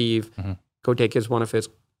talk to Steve, go take one of his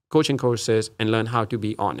coaching courses and learn how to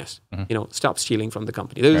be honest. Stop stealing from the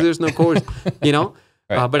company. There's no course,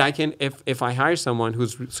 but I can, if I hire someone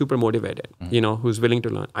who's super motivated, who's willing to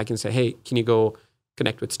learn, I can say, hey, can you go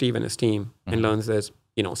connect with Steve and his team and learn this,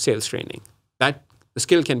 sales training. That the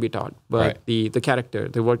skill can be taught, but the character,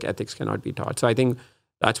 the work ethics cannot be taught. So I think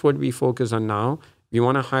that's what we focus on now. We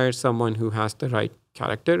want to hire someone who has the right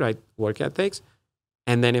character, right work ethics.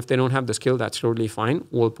 And then if they don't have the skill, that's totally fine.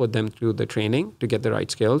 We'll put them through the training to get the right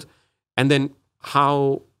skills. And then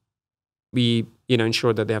how we,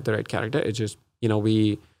 ensure that they have the right character, it's just,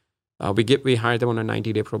 we hire them on a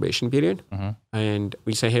 90-day probation period. And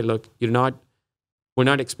we say, hey, look, we're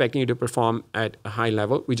not expecting you to perform at a high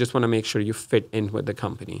level. We just want to make sure you fit in with the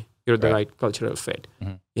company. You're the right cultural fit,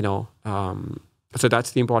 So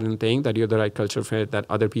that's the important thing, that you're the right culture fit, that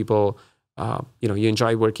other people, you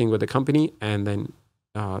enjoy working with the company, and then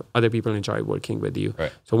other people enjoy working with you.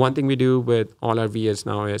 Right. So one thing we do with all our VAs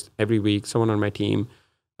now is every week, someone on my team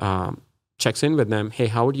checks in with them. Hey,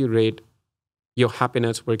 how would you rate your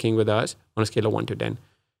happiness working with us on a scale of 1 to 10?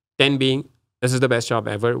 10 being, this is the best job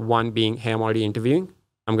ever. 1 being, hey, I'm already interviewing.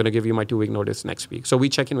 I'm going to give you my 2-week notice next week. So we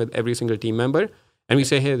check in with every single team member and we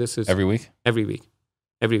say, hey, this is Every week? every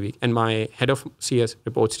week. And my head of CS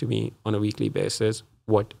reports to me on a weekly basis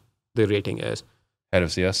what the rating is. Head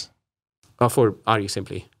of CS? For RE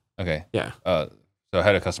Simply. Okay. Yeah. So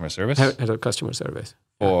head of customer service? Head of customer service.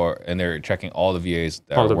 And they're checking all the VAs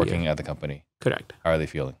that are working at the company. Correct. How are they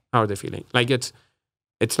feeling? How are they feeling? Like it's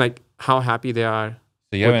like how happy they are.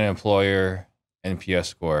 So you have an employer NPS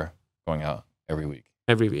score going out every week.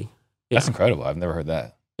 Every week. Yeah. That's incredible. I've never heard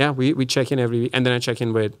that. Yeah, we check in every week, and then I check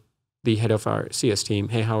in with the head of our CS team.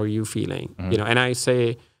 Hey, how are you feeling? Mm-hmm. And I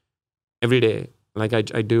say every day, like I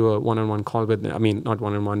do a one-on-one call with them. I mean, not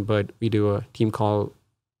one-on-one, but we do a team call,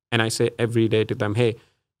 and I say every day to them, hey,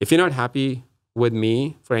 if you're not happy with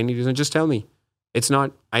me for any reason, just tell me. It's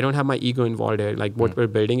not, I don't have my ego involved here. Like what we're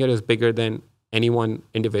building here is bigger than anyone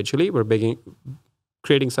individually. We're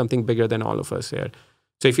creating something bigger than all of us here.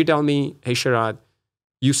 So if you tell me, hey, Sharad,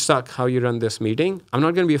 you suck how you run this meeting, I'm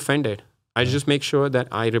not going to be offended. I just make sure that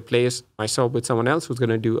I replace myself with someone else who's going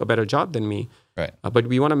to do a better job than me. Right. But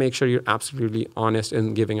we want to make sure you're absolutely honest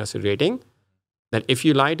in giving us a rating. That if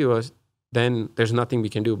you lie to us, then there's nothing we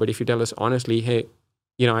can do. But if you tell us honestly, hey,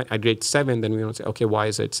 I grade 7, then we want to say, okay, why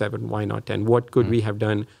is it 7? Why not 10? What could we have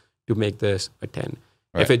done to make this a 10?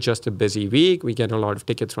 Right. If it's just a busy week, we get a lot of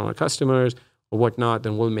tickets from our customers or whatnot,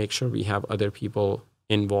 then we'll make sure we have other people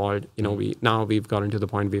involved. We've gotten to the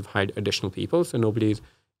point we've hired additional people, so nobody's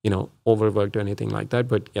overworked or anything like that.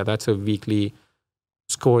 But yeah, that's a weekly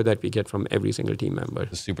score that we get from every single team member.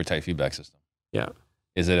 A super tight feedback system. Yeah.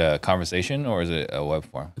 Is it a conversation or is it a web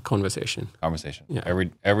form? A conversation. Conversation. Yeah.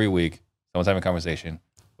 Every week, someone's having a conversation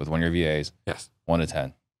with one of your VAs. Yes. 1 to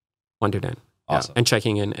 10. 1 to 10. Awesome. Yeah. And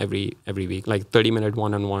checking in every week, like 30-minute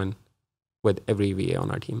one-on-one with every VA on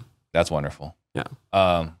our team. That's wonderful. Yeah.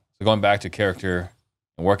 So going back to character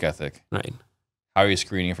and work ethic. Right. How are you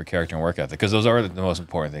screening for character and work ethic? Because those are the most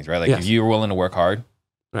important things, right? Like Yes. if you're willing to work hard,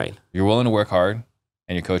 right? You're willing to work hard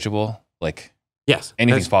and you're coachable, like yes,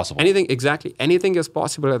 anything's possible. Exactly. Anything is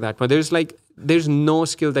possible at that point. There's no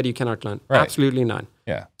skill that you cannot learn. Right. Absolutely none.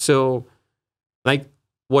 Yeah. So like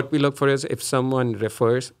what we look for is if someone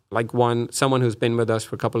refers, like someone who's been with us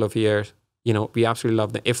for a couple of years, we absolutely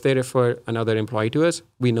love them. If they refer another employee to us,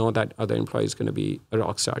 we know that other employee is going to be a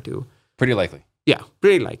rock star too. Pretty likely. Yeah,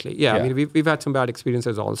 pretty likely. Yeah, Yeah. I mean, we've had some bad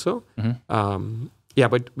experiences also. Mm-hmm.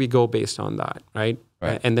 But we go based on that, right?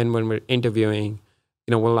 Right. And then when we're interviewing,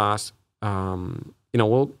 we'll ask,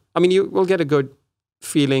 we'll get a good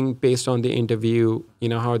feeling based on the interview,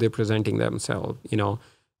 how they're presenting themselves,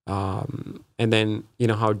 and then,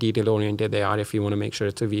 how detail oriented they are. If you want to make sure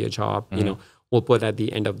it's a VA job, we'll put at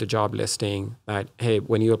the end of the job listing that, hey,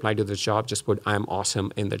 when you apply to this job, just put I'm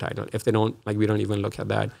awesome in the title. If they don't, we don't even look at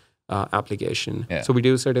that application. Yeah. So we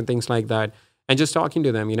do certain things like that. And just talking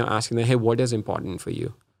to them, asking them, hey, what is important for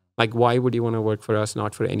you? Like, why would you want to work for us,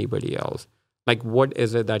 not for anybody else? Like, what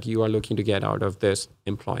is it that you are looking to get out of this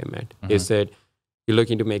employment? Mm-hmm. Is it you're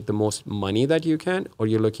looking to make the most money that you can, or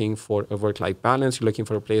you're looking for a work-life balance? You're looking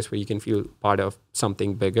for a place where you can feel part of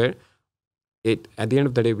something bigger? At the end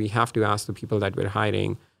of the day, we have to ask the people that we're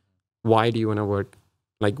hiring, why do you want to work?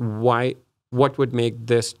 Like, what would make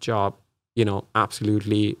this job,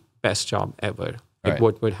 absolutely best job ever? Like, Right.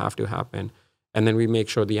 what would have to happen? And then we make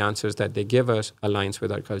sure the answers that they give us aligns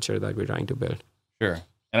with our culture that we're trying to build. Sure.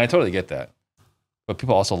 And I totally get that. But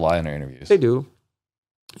people also lie in their interviews. They do.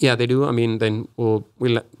 Yeah, they do. I mean, then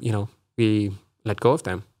we let go of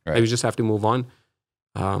them. Right. We just have to move on.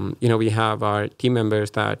 We have our team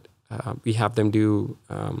members that we have them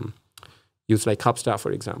use like HubStaff,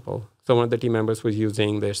 for example. So one of the team members was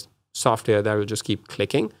using this software that will just keep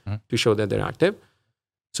clicking to show that they're active.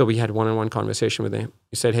 So we had one-on-one conversation with them.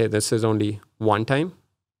 We said, hey, this is only one time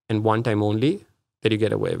and one time only that you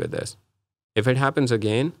get away with this. If it happens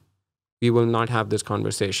again, we will not have this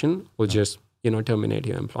conversation. We'll just, terminate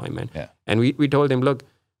your employment. Yeah. And we told him, look,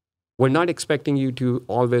 we're not expecting you to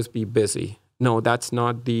always be busy. No, that's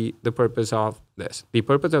not the purpose of this. The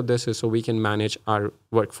purpose of this is so we can manage our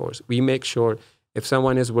workforce. We make sure if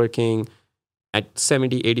someone is working at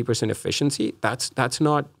 70, 80% efficiency, that's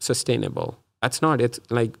not sustainable. That's not. It's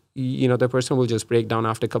like, the person will just break down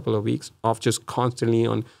after a couple of weeks of just constantly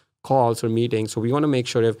on calls or meetings. So we want to make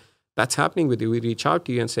sure if that's happening with you, we reach out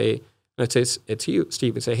to you and say, Let's say it's you,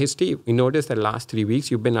 Steve. We say, hey, Steve, we noticed that last 3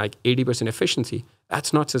 weeks you've been like 80% efficiency.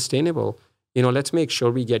 That's not sustainable. Let's make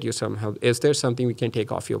sure we get you some help. Is there something we can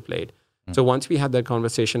take off your plate? So once we had that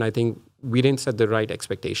conversation, I think we didn't set the right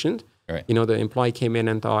expectations. Right. The employee came in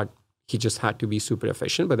and thought he just had to be super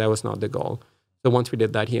efficient, but that was not the goal. So once we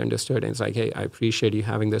did that, he understood, and it's like, hey, I appreciate you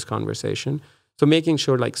having this conversation. So making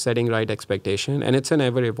sure like setting right expectation, and it's an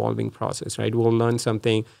ever evolving process, right? We'll learn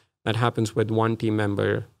something that happens with one team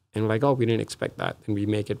member and like, oh, we didn't expect that. And we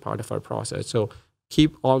make it part of our process. So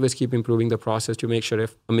always keep improving the process to make sure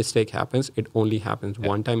if a mistake happens, it only happens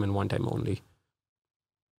one time and one time only.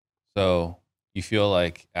 So you feel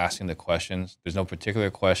like asking the questions, there's no particular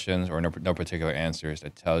questions or no particular answers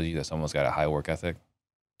that tells you that someone's got a high work ethic?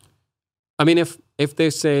 I mean, if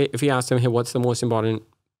you ask them, hey, what's the most important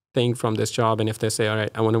thing from this job? And if they say, all right,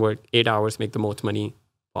 I want to work 8 hours, make the most money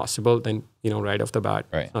possible, then, right off the bat,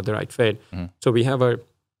 it's not the right fit. Mm-hmm. So we have our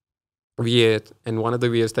VA, and one of the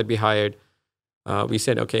VAs that we hired, we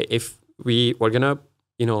said, okay, if we're going to,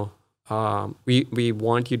 we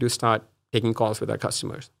want you to start taking calls with our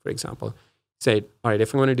customers, for example. Say, all right,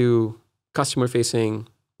 if I want to do customer-facing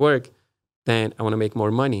work, then I want to make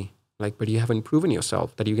more money. Like, but you haven't proven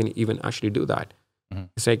yourself that you can even actually do that. Mm-hmm.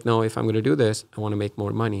 It's like, no, if I'm going to do this, I want to make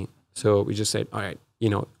more money. So we just said, all right,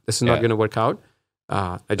 this is not going to work out.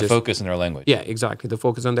 Focus in their language. Yeah, exactly. The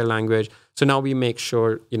focus on their language. So now we make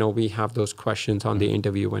sure, we have those questions on the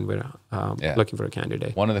interview when we're looking for a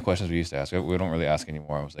candidate. One of the questions we used to ask, we don't really ask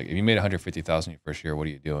anymore. I was like, if you made $150,000 your first year, what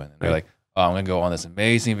are you doing? And they're like, oh, I'm going to go on this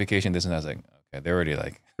amazing vacation. This and I was like, okay, they're already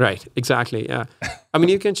like. Right, exactly. Yeah. I mean,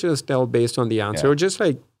 you can just tell based on the answer, or just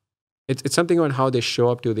like, it's something on how they show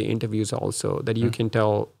up to the interviews also that you can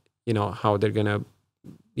tell, how they're going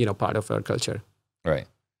to, part of our culture. Right.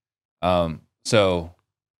 So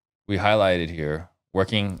we highlighted here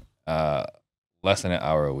working less than an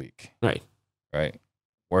hour a week. Right. Right.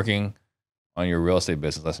 Working on your real estate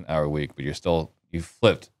business less than an hour a week, but you've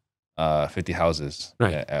flipped 50 houses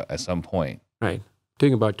at some point. Right.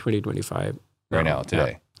 Doing about 20-25 right now, today.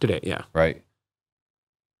 Yeah. Today, yeah. Right.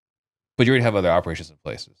 But you already have other operations in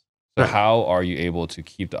places. So how are you able to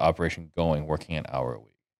keep the operation going, working an hour a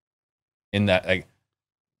week? In that, like,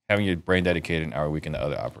 having your brain dedicated an hour a week in the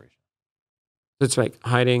other operation. It's like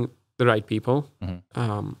hiring the right people.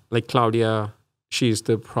 Mm-hmm. Like Claudia, she's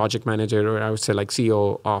the project manager, or I would say like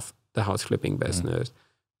CEO of the house flipping business. Mm-hmm.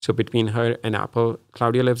 So between her and Apple,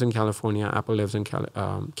 Claudia lives in California, Apple lives in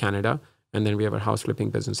Canada, and then we have our house flipping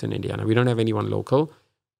business in Indiana. We don't have anyone local,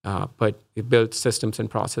 but we built systems and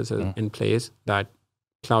processes in place that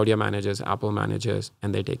Claudia manages, Apple manages,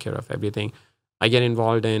 and they take care of everything. I get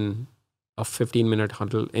involved in a 15-minute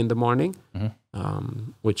huddle in the morning,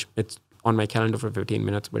 which it's on my calendar for 15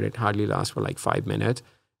 minutes, but it hardly lasts for like 5 minutes.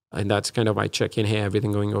 And that's kind of my check-in, hey,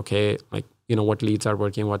 everything going okay? Like, what leads are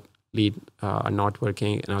working, what lead are not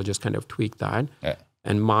working, and I'll just kind of tweak that. Yeah.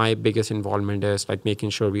 And my biggest involvement is like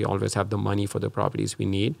making sure we always have the money for the properties we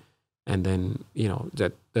need. And then,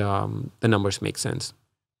 that the numbers make sense.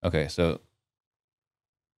 Okay, so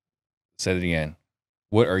say it again.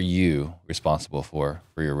 What are you responsible for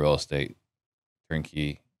your real estate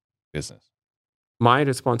turnkey business? My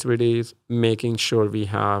responsibility is making sure we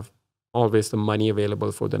have always the money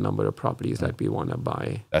available for the number of properties that we want to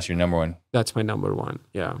buy. That's your number one? That's my number one,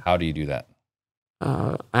 yeah. How do you do that?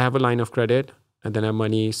 I have a line of credit, and then I have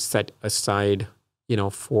money set aside,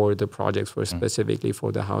 for the projects, for specifically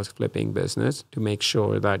for the house flipping business, to make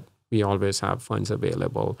sure that we always have funds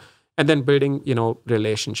available. And then building,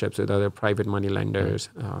 relationships with other private money lenders,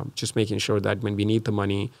 just making sure that when we need the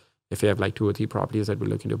money, if we have like 2 or 3 properties that we're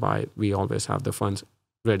looking to buy, we always have the funds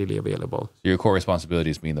readily available. So your core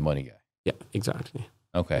responsibility is being the money guy. Yeah, exactly.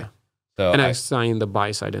 Okay. Yeah. So I sign the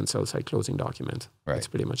buy side and sell side closing documents. Right. That's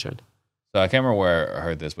pretty much it. So I can't remember where I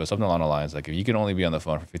heard this, but something along the lines like if you can only be on the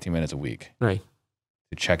phone for 15 minutes a week, right,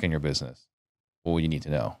 to check in your business, what would you need to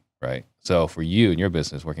know, right? So for you and your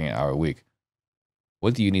business, working an hour a week,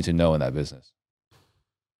 what do you need to know in that business?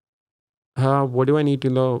 What do I need to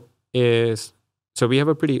know is, so we have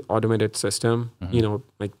a pretty automated system.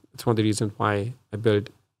 Like it's one of the reasons why I built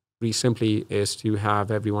ReSimpli is to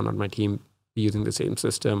have everyone on my team using the same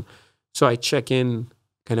system. So I check in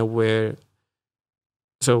kind of where,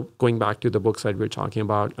 so going back to the books that we're talking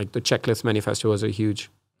about, like the Checklist Manifesto was a huge,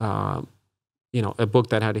 a book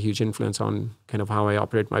that had a huge influence on kind of how I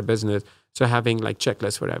operate my business. So having like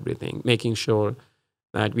checklists for everything, making sure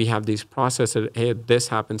that we have these processes, hey, this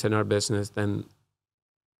happens in our business, then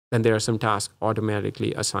there are some tasks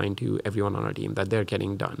automatically assigned to everyone on our team that they're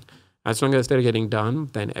getting done. As long as they're getting done,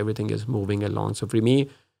 then everything is moving along. So for me,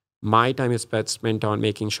 my time is best spent on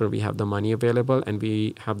making sure we have the money available and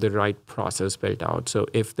we have the right process built out. So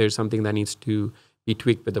if there's something that needs to be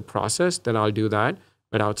tweaked with the process, then I'll do that.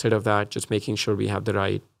 But outside of that, just making sure we have the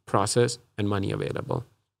right process and money available.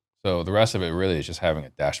 So the rest of it really is just having a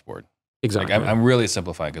dashboard. Exactly. Like I'm really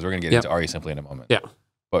simplifying because we're going to get Yep. into RE Simply in a moment. Yeah.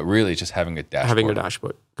 But really, it's just having a dashboard. Having a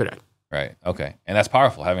dashboard. Correct. Right. Okay. And that's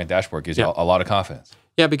powerful. Having a dashboard gives you Yeah. a lot of confidence.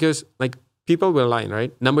 Yeah, because like people will lie,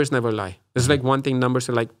 right? Numbers never lie. There's like one thing, numbers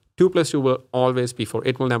are like 2 + 2 will always be 4.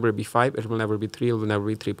 It will never be 5. It will never be 3. It will never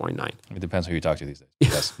be 3.9. It depends who you talk to these days.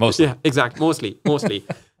 Yes. Mostly. Yeah, exactly. Mostly.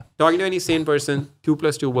 Talking to any sane person, 2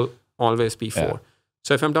 + 2 will always be 4. Yeah.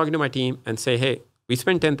 So if I'm talking to my team and say, hey, we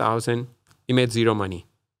spent 10,000, we made 0 money.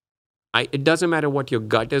 It doesn't matter what your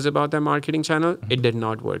gut is about that marketing channel. It did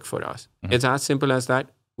not work for us. It's as simple as that.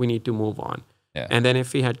 We need to move on. Yeah. And then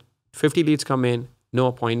if we had 50 leads come in, no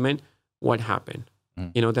appointment, what happened?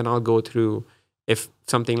 Then I'll go through, if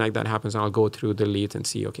something like that happens, I'll go through the leads and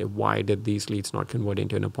see, okay, why did these leads not convert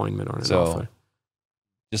into an appointment or an offer?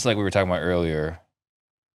 Just like we were talking about earlier,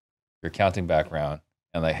 your accounting background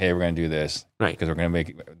and like, hey, we're going to do this. Right. Because we're going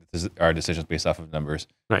to make our decisions based off of numbers.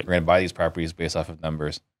 Right. We're going to buy these properties based off of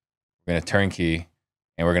numbers. We're going to turnkey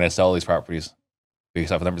and we're going to sell these properties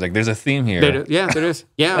based off of numbers. Like there's a theme here. There is.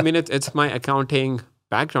 Yeah, I mean, it's my accounting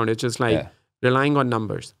background. It's just like relying on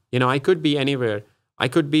numbers. I could be anywhere. I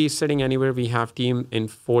could be sitting anywhere. We have team in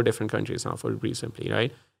 4 different countries now for recently,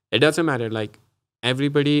 right? It doesn't matter. Like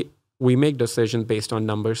everybody, we make decisions based on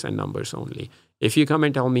numbers and numbers only. If you come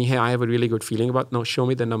and tell me, hey, I have a really good feeling about, no, show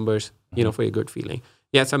me the numbers, for a good feeling.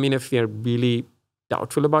 Yes, I mean, if you're really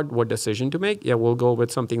doubtful about what decision to make, yeah, we'll go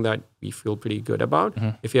with something that we feel pretty good about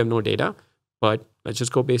if you have no data. But let's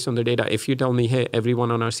just go based on the data. If you tell me, hey, everyone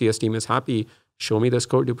on our CS team is happy, show me the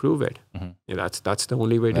score to prove it. Yeah, that's the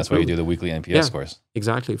only way to prove it. That's why you do the weekly NPS scores.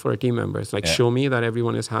 Exactly, for our team members. Like, show me that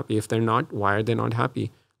everyone is happy. If they're not, why are they not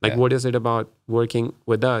happy? Like, what is it about working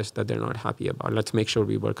with us that they're not happy about? Let's make sure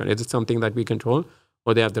we work on it. Is it something that we control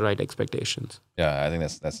or they have the right expectations? Yeah, I think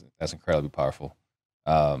that's incredibly powerful.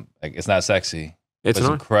 Like it's not sexy. It's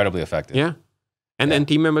not incredibly effective. Yeah. And then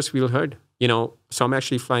team members feel heard. So I'm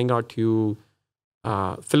actually flying out to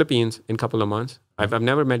Philippines in a couple of months. I've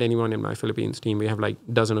never met anyone in my Philippines team. We have like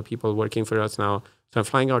a dozen of people working for us now. So I'm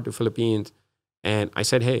flying out to Philippines and I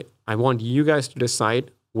said, hey, I want you guys to decide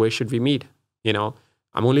where should we meet.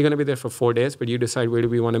 I'm only going to be there for 4 days, but you decide where do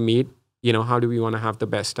we want to meet? How do we want to have the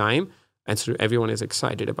best time? And so everyone is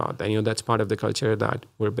excited about that. That's part of the culture that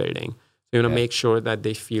we're building. So you want to make sure that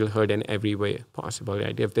they feel heard in every way possible,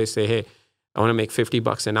 right? If they say, hey, I want to make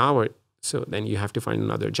 $50 an hour, so then you have to find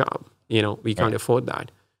another job. We can't afford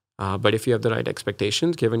that. But if you have the right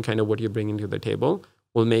expectations, given kind of what you're bringing to the table,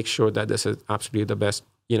 we'll make sure that this is absolutely the best,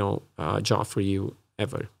 job for you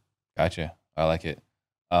ever. Gotcha. I like it.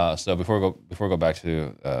 So before we go back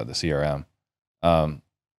to the CRM,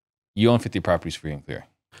 you own 50 properties free and clear.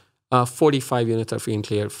 45 units are free and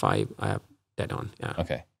clear. 5 I have dead on. Yeah.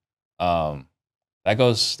 Okay.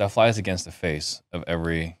 That flies against the face of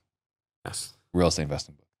every real estate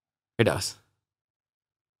investing book. It does.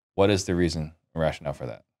 What is the reason and rationale for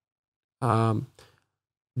that?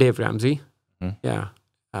 Dave Ramsey. Yeah.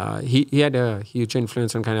 He had a huge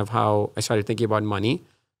influence on kind of how I started thinking about money.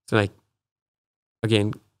 So like,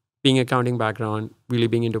 again, being accounting background, really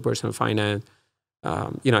being into personal finance,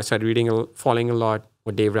 I started following a lot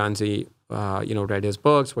what Dave Ramsey, read his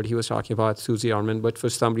books, what he was talking about, Susie Orman. But for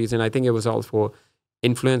some reason, I think it was also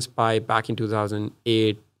influenced by back in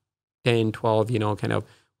 2008, 10, 12, kind of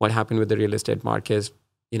what happened with the real estate markets.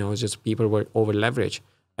 It's just people were over leveraged.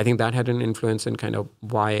 I think that had an influence in kind of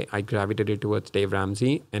why I gravitated towards Dave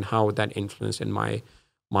Ramsey and how that influenced in my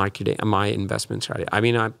marketing and my investment strategy. I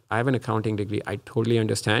mean, I have an accounting degree. I totally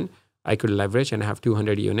understand. I could leverage and have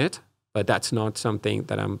 200 units, but that's not something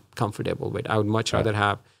that I'm comfortable with. I would much rather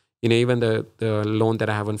have, even the loan that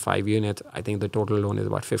I have on 5 units, I think the total loan is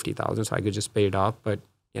about $50,000, so I could just pay it off. But,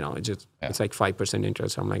 it's like 5%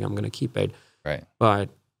 interest. So I'm like, I'm going to keep it. Right. But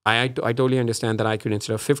I totally understand that I could,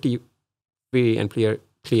 instead of 50 free and clear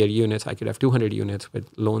units, I could have 200 units with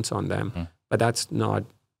loans on them. But that's not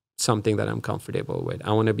something that I'm comfortable with.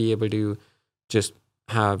 I want to be able to just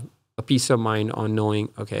have a peace of mind on knowing,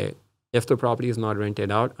 okay, if the property is not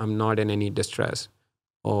rented out, I'm not in any distress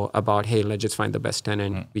or about, hey, let's just find the best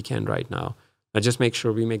tenant we can right now. Let's just make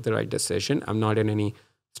sure we make the right decision. I'm not in any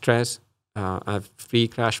stress. I have free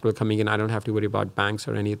cash flow coming in. I don't have to worry about banks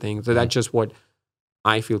or anything. So that's just what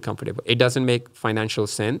I feel comfortable. It doesn't make financial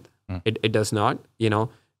sense. It does not,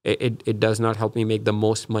 it does not help me make the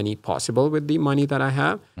most money possible with the money that I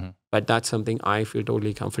have. But that's something I feel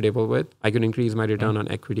totally comfortable with. I could increase my return on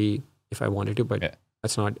equity if I wanted to, but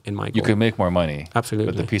That's not in my goal. You can make more money,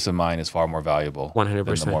 Absolutely. but the peace of mind is far more valuable 100%.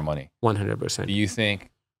 than the more money. 100%. Do you think,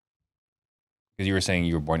 because you were saying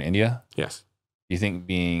you were born in India, Yes. do you think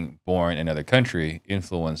being born in another country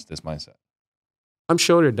influenced this mindset? I'm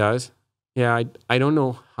sure it does. Yeah, I don't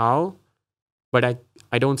know how, but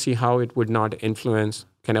I don't see how it would not influence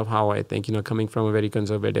kind of how I think, coming from a very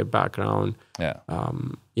conservative background. Yeah.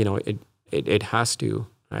 It has to,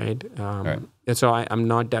 right? Right. And so I'm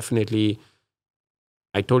not definitely,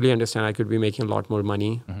 I totally understand I could be making a lot more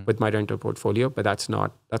money with my rental portfolio, but that's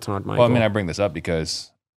not my Well, goal. I mean, I bring this up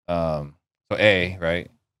because, right?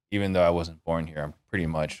 Even though I wasn't born here, I'm pretty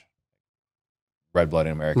much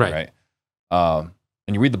red-blooded American, Right. right?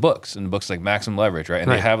 And you read the books, and the books like Maximum Leverage, right? And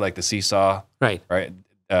Right. they have like the seesaw, Right. right?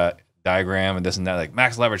 Diagram and this and that, like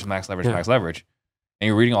max leverage, Yeah. max leverage. And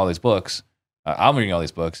you're reading all these books. I'm reading all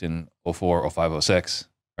these books in 04, 05, 06,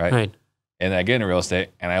 right? Right. And I get into real estate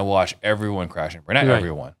and I watch everyone crash and burn. Not Right.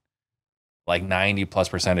 everyone, like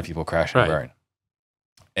 90+% of people crash and Right. burn.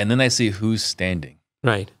 And then I see who's standing.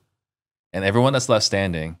 Right. And everyone that's left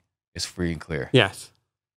standing is free and clear. Yes.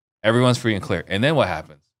 Everyone's free and clear. And then what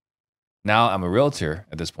happens? Now I'm a realtor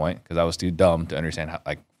at this point because I was too dumb to understand how,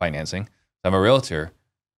 like financing. So I'm a realtor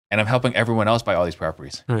and I'm helping everyone else buy all these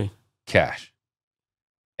properties, Right. cash.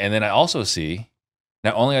 And then I also see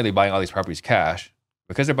not only are they buying all these properties cash,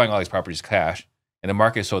 because they're buying all these properties cash and the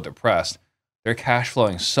market is so depressed, they're cash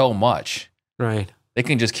flowing so much, Right. they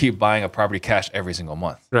can just keep buying a property cash every single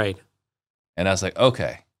month. Right. And I was like,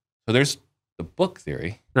 okay. So there's the book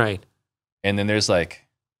theory. Right. And then there's like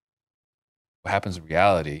what happens in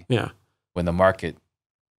reality Yeah. when the market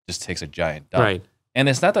just takes a giant dump. Right. And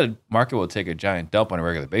it's not that the market will take a giant dump on a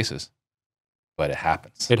regular basis, but it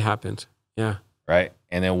happens. It happens. Yeah. Right?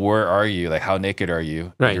 And then where are you? Like, how naked are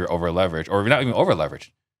you? Right. If you're over leveraged, or if you're not even over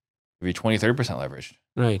leveraged. If you're 20, 30% leveraged,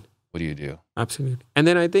 Right. what do you do? Absolutely. And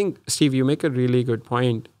then I think, Steve, you make a really good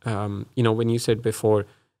point. When you said before,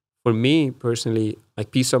 for me personally,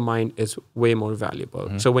 like peace of mind is way more valuable.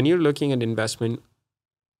 Mhm. So when you're looking at investment,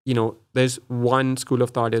 there's one school of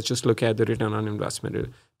thought is just look at the return on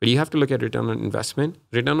investment. But you have to look at return on investment,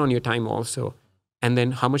 return on your time also, and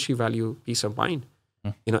then how much you value peace of mind.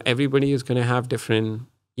 Everybody is going to have different,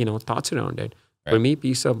 thoughts around it. For Right. me,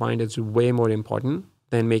 peace of mind is way more important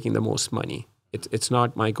than making the most money. It's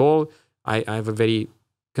not my goal. I have a very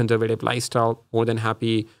conservative lifestyle, more than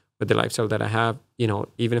happy with the lifestyle that I have.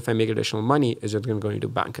 Even if I make additional money, it's just going to go into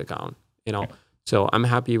bank account, So I'm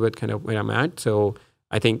happy with kind of where I'm at. So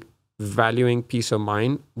I think valuing peace of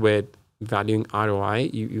mind with valuing ROI,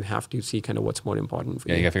 you have to see kind of what's more important for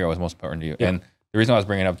Yeah, you. you gotta figure out what's most important to you. Yeah. And the reason I was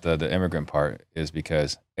bringing up the immigrant part is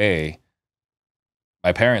because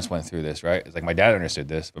my parents went through this, right? It's like my dad understood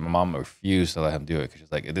this, but my mom refused to let him do it because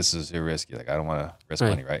she's like, this is too risky. Like, I don't want to risk Right.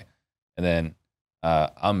 money, right? And then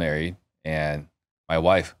I'm married, and my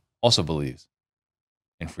wife also believes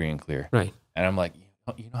in free and clear. Right. And I'm like,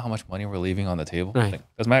 you know how much money we're leaving on the table? Right.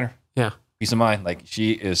 Like, doesn't matter. Yeah. Peace of mind. Like,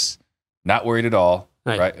 she is not worried at all,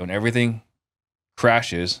 Right. right? When everything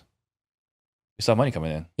crashes, we still have money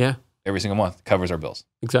coming in. Yeah. Every single month covers our bills.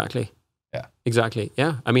 Exactly. Yeah. Exactly.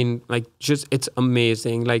 Yeah. I mean, like, just it's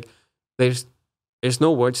amazing. Like, there's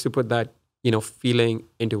no words to put that, feeling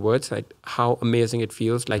into words. Like how amazing it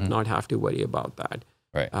feels. Like not have to worry about that.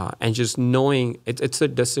 Right. And just knowing it's a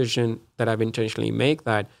decision that I've intentionally make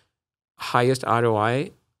that highest ROI,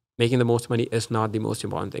 making the most money is not the most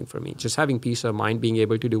important thing for me. Just having peace of mind, being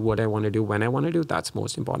able to do what I want to do when I want to do, that's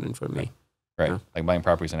most important for me. Right. Yeah. Like buying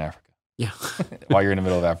properties in Africa Yeah. while you're in the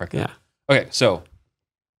middle of Africa. Yeah. Okay. So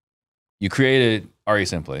you created RE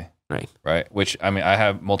Simply. Right. Right. Which, I mean, I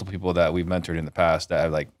have multiple people that we've mentored in the past that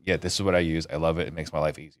have like, yeah, this is what I use. I love it. It makes my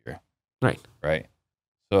life easier. Right. Right.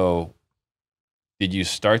 So did you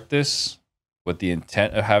start this with the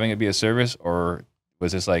intent of having it be a service, or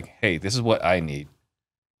was this like, hey, this is what I need?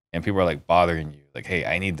 And people are like bothering you, like, hey,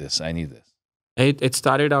 I need this. I need this. It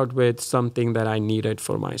started out with something that I needed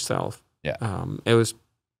for myself. Yeah. It was,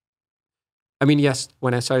 I mean, yes,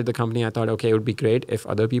 when I started the company, I thought, okay, it would be great if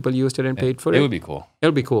other people used it and paid for it. It would be cool. It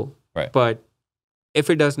would be cool. Right. But if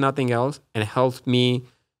it does nothing else and helps me,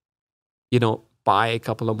 buy a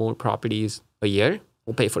couple of more properties a year,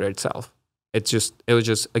 will pay for itself. It was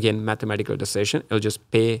just, again, mathematical decision. It'll just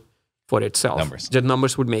pay for itself. Numbers. The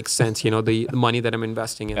numbers would make sense, the money that I'm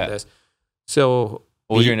investing in Yeah. this. So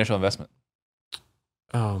What was your initial investment?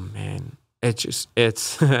 oh man, it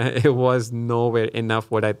was nowhere enough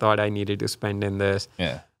what I thought I needed to spend in this.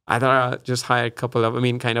 Yeah. I thought I'd just hire a couple of,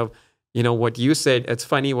 kind of, what you said. It's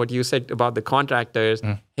funny what you said about the contractors.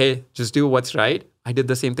 Hey, just do what's right. I did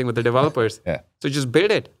the same thing with the developers. Yeah. So just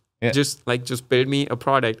build it. Yeah. Just build me a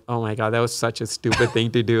product. Oh my God, that was such a stupid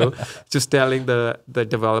thing to do. Just telling the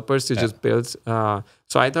developers to just build.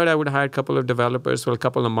 So I thought I would hire a couple of developers for a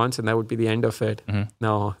couple of months and that would be the end of it. Mhm.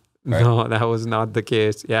 No, Right. no, that was not the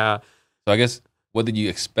case. Yeah. So I guess, what did you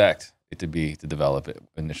expect it to be to develop it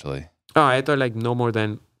initially? Oh, I thought like no more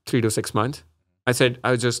than 3 to 6 months. I said,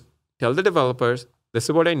 I would just tell the developers, this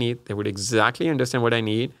is what I need. They would exactly understand what I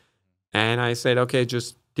need. And I said, okay,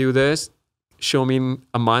 just do this. Show me in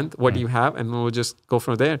a month what do you have, and we'll just go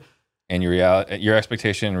from there. And your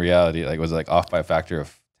expectation and reality, like, was it like off by a factor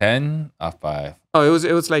of 10, off by? Oh,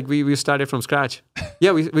 it was like we started from scratch.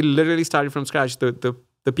 Yeah, we literally started from scratch.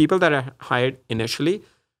 The people that I hired initially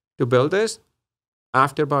to build this,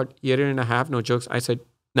 after about a year and a half, no jokes, I said,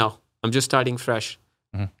 no, I'm just starting fresh.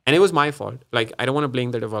 Mhm. And it was my fault. Like, I don't want to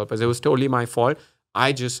blame the developers. It was totally my fault.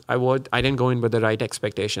 I didn't go in with the right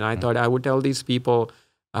expectation. I thought I would tell these people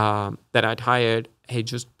that I'd hired, hey,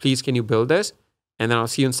 just please, can you build this? And then I'll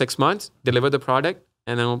see you in 6 months, deliver the product,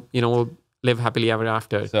 and then, we'll live happily ever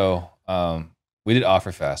after. So we did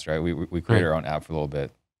OfferFast, right? We created our own app for a little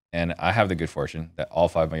bit. And I have the good fortune that all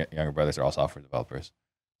 5 of my younger brothers are also software developers.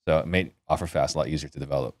 So it made OfferFast a lot easier to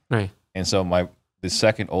develop. Right. And so the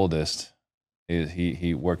second oldest,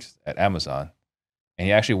 he works at Amazon. And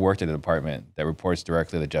he actually worked at a department that reports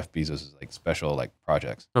directly to Jeff Bezos' like special like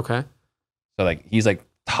projects. Okay. So like he's like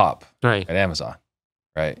top Right. at Amazon,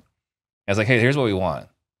 right? And I was like, hey, here's what we want.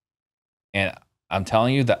 And I'm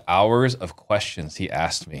telling you, the hours of questions he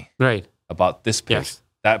asked me Right. about this page, Yes.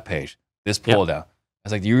 that page, this pull down. I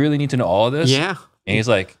was like, do you really need to know all of this? Yeah. And he's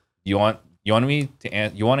like, you want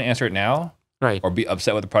to answer it now, Right. or be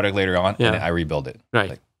upset with the product later on, Yeah. and then I rebuild it. Right.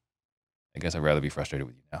 Like, I guess I'd rather be frustrated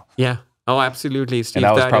with you now. Yeah. Oh, absolutely, Steve. And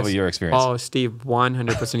that was probably your experience. Oh, Steve,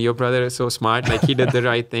 100%. Your brother is so smart. Like, he did the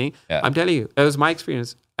right thing. Yeah. I'm telling you, it was my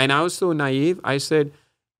experience. And I was so naive. I said,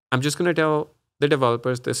 I'm just going to tell the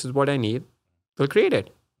developers, this is what I need. They'll create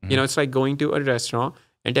it. Mhm. It's like going to a restaurant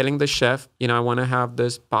and telling the chef, I want to have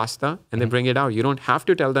this pasta, and they bring it out. You don't have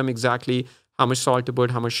to tell them exactly how much salt to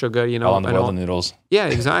put, how much sugar, All on the and boil all. the noodles. Yeah,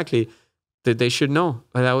 exactly. That they should know,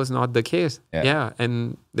 but that was not the case. Yeah.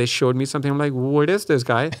 And they showed me something. I'm like, what is this,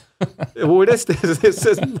 guy? What is this? This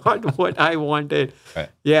is not what I wanted. Right.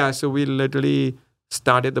 Yeah, so we literally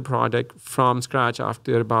started the product from scratch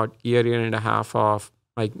after about a year and a half of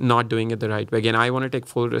like not doing it the right way. Again, I want to take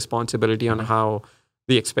full responsibility on how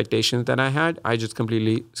the expectations that I had, I just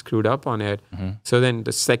completely screwed up on it. Mhm. So then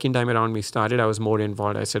the second time around we started, I was more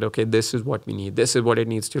involved. I said, okay, this is what we need. This is what it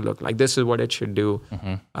needs to look like. This is what it should do.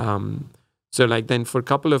 Mhm. So like then for a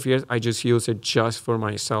couple of years, I just used it just for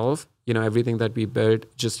myself. Everything that we built,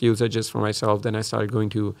 just use it just for myself. Then I started going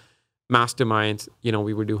to masterminds.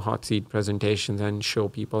 We would do hot seat presentations and show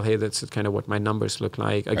people, hey, this is kind of what my numbers look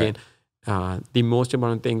like. Again, the most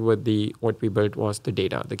important thing with what we built was the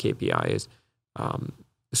data, the KPIs.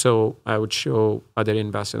 So I would show other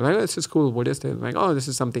investors, like, oh, this is cool. What is this? Like, oh, this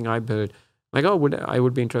is something I built. Like, oh, I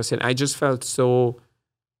would be interested. I just felt so,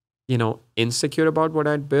 insecure about what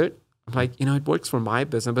I'd built. I'm like, it works for my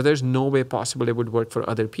business, but there's no way possible it would work for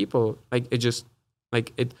other people. Like, it just,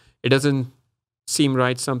 like, it doesn't seem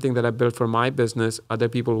right. Something that I built for my business, other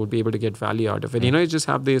people would be able to get value out of it. You just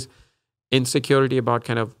have this insecurity about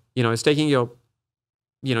kind of, it's taking you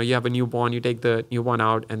have a newborn, you take the newborn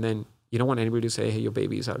out, and then you don't want anybody to say, hey, your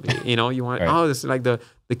baby's ugly. You want, Right. oh, this is like the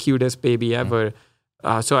cutest baby ever.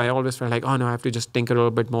 So I always felt like, oh no, I have to just tinker a little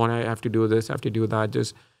bit more. I have to do this, I have to do that.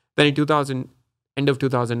 Then in end of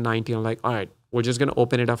 2019, I'm like, all right, we're just going to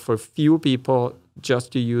open it up for few people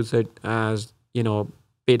just to use it as,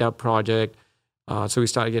 beta project. So we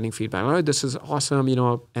started getting feedback. Oh, this is awesome,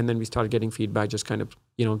 and then we started getting feedback, just kind of,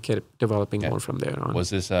 kept developing more from there on. Was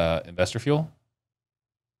this Investor Fuel?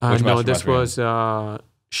 No, mastermind this were you was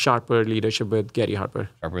Sharper Leadership with Gary Harper.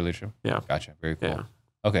 Sharper Leadership? Yeah. Gotcha. Very cool. Yeah.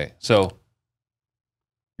 Okay. So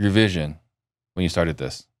your vision when you started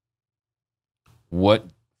this, what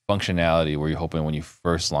functionality were you hoping when you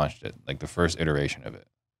first launched it? Like the first iteration of it?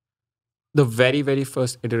 The very, very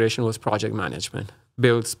first iteration was project management,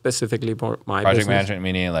 built specifically for my Project business. management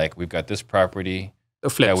meaning like we've got this property The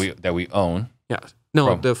flips. that we own. Yeah. No,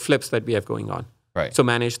 From- the flips that we have going on. Right. So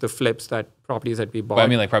manage the flips properties that we bought. But I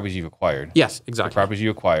mean like properties you've acquired. Yes, The exactly. properties you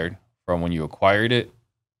acquired from when you acquired it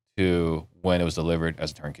to when it was delivered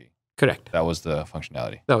as a turnkey. Correct. That was the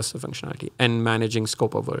functionality. That was the functionality. And managing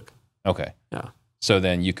scope of work. Okay. Yeah. So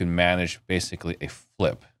then you can manage basically a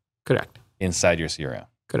flip Correct. inside your CRM.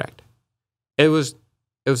 Correct. It was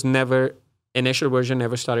never, initial version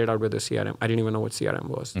never started out with a CRM. I didn't even know what CRM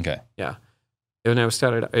was. Okay. It never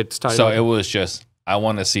started. It started So out it was just, I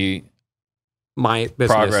want to see my business.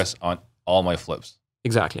 progress on all my flips.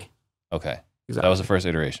 Exactly. Okay. Exactly. That was the first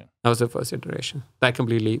iteration. That was the first iteration. That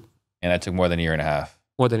completely And that took more than a year and a half.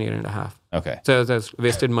 more than a year and a half. Okay. So there's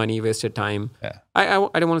wasted money, wasted time. Yeah. I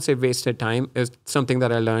don't want to say wasted time. It's something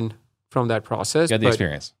that I learned from that process. You had the but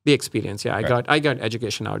experience. The experience, yeah. Right. I got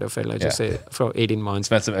education out of it. Let's just say for 18 months.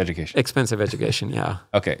 Expensive education. Expensive education, yeah.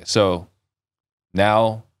 Okay. So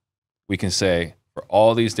now we can say for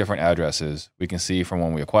all these different addresses, we can see from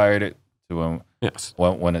when we acquired it to Yes.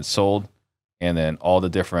 when it's sold, and then all the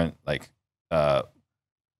different like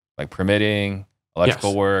permitting,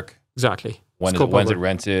 electrical Yes. work, Exactly. when's Scope of it work.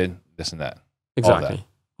 rented, this and that. Exactly.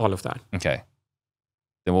 All of that. Okay.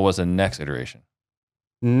 Then what was the next iteration?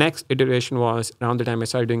 Next iteration was around the time I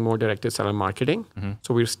started doing more directed seller marketing. Mhm.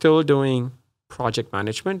 So we're still doing project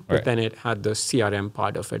management, but Right. then it had the CRM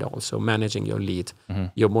part of it also, managing your leads,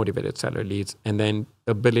 Mhm. your motivated seller leads, and then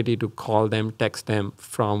the ability to call them, text them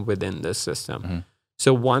from within the system. Mhm.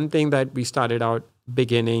 So one thing that we started out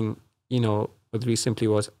beginning, with Recently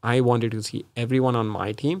was I wanted to see everyone on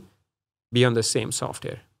my team be on the same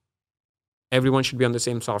software. Everyone should be on the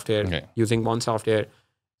same software, Okay. using one software. So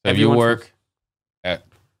if you Everyone work at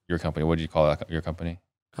your company, what do you call that, your company?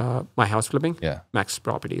 My house flipping, Yeah. Max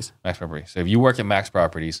Properties. Max Properties. So if you work at Max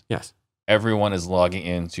Properties, Yes. everyone is logging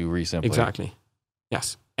into Recently. Exactly.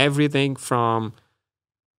 Yes. Everything from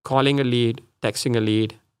calling a lead, texting a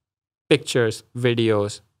lead, pictures,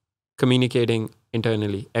 videos, communicating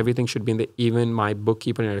internally. Everything should be in even my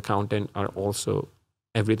bookkeeper and accountant are also,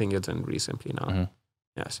 everything is in Recently now. Mhm.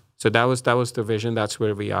 Yes. So that was the vision. That's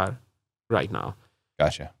where we are right now.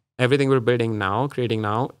 Gotcha. Everything we're building now, creating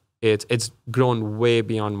now, it's grown way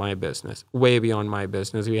beyond my business. Way beyond my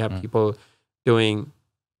business. We have people doing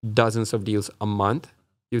dozens of deals a month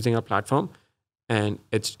using our platform. And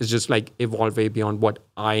it's just like evolved way beyond what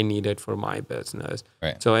I needed for my business.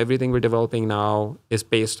 Right. So everything we're developing now is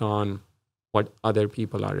based on what other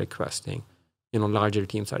people are requesting. Larger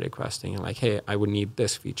teams are requesting, like, hey, I would need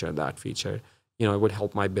this feature, that feature. It would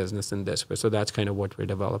help my business in this way. So that's kind of what we're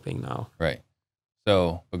developing now. Right.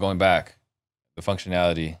 So, but going back, the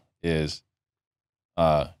functionality is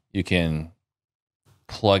you can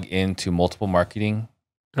plug into multiple marketing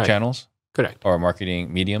Right. channels Correct. or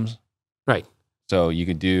marketing mediums. Right. So you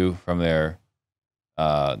could do from there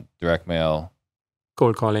direct mail,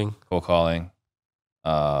 Cold calling, cold calling,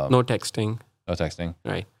 no texting. no texting.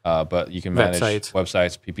 Right. But you can manage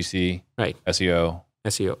websites, PPC, Right. SEO.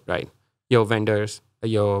 SEO. Right. Your vendors,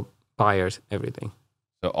 your buyers, everything.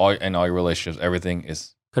 So all your relationships, everything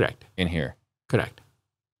is Correct. in here. Correct.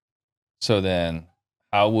 So then,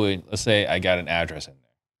 let's say I got an address in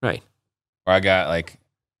there, Right. or I got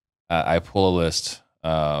I pull a list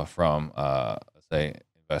from let's say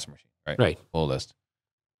Invest Machine, right? Right. Pull a list.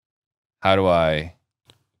 How do I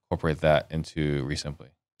incorporate that into Recently?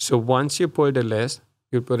 So once you pull the list,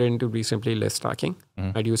 you put it into Recently list stacking.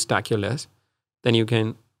 Mhm. Right? You stack your list. Then you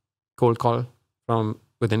can cold call from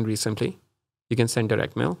within Recently. You can send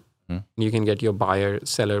direct mail. Mhm. You can get your buyer,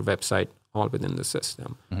 seller website all within the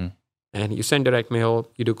system. Mhm. And you send direct mail,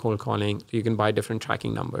 you do cold calling. You can buy different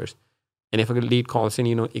tracking numbers. And if a lead calls in,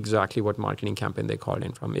 you know exactly what marketing campaign they called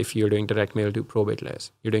in from. If you're doing direct mail to probate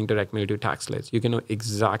list, you're doing direct mail to tax list, you can know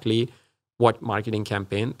exactly what marketing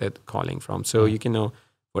campaign they're calling from. So you can know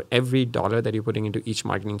for every dollar that you're putting into each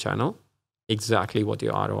marketing channel, exactly what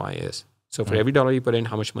your ROI is. So for every dollar you put in,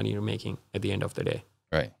 how much money you're making at the end of the day.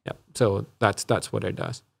 Right. Yeah. So that's what it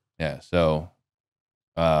does. Yeah. So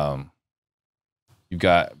you've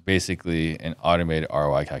got basically an automated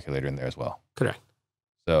ROI calculator in there as well. Correct.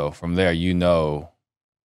 So from there, you know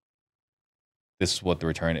this is what the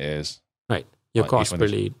return is. Right. Your on each cost one per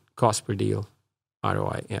of these. lead, cost per deal,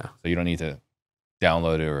 ROI. Yeah. So you don't need to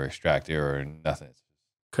download it or extract it or nothing.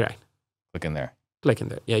 Correct. Click in there. Click in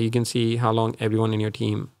there. Yeah. You can see how long everyone in your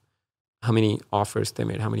team, how many offers they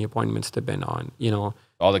made, how many appointments they've been on,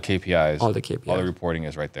 All the KPIs, all the KPIs. all the reporting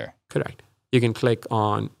is right there. Correct. You can click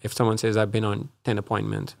on, if someone says, I've been on 10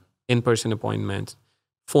 appointments, in-person appointments,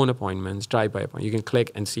 phone appointments, drive-by appointments, you can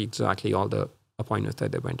click and see exactly all the appointments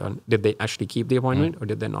that they went on. Did they actually keep the appointment or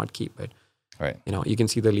did they not keep it? Right. You can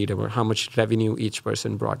see the leaderboard, how much revenue each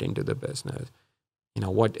person brought into the business.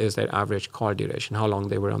 What is their average call duration, how long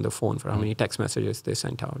they were on the phone for, how many text messages they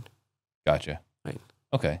sent out. Gotcha. Right.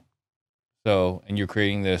 Okay. So, and you're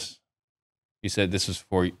creating this, you said this is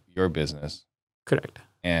for your business. Correct.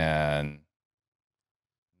 And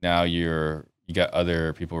now you got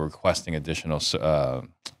other people requesting additional,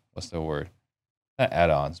 what's the word? Not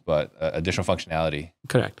add-ons, but additional functionality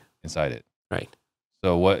Correct. inside it. Right.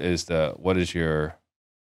 So what is your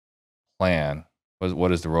plan?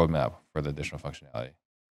 What is the roadmap for the additional functionality?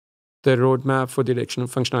 the roadmap for the addiction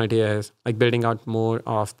functionality is like building out more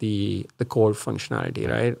of the core functionality,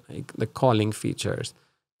 right? Like the calling features.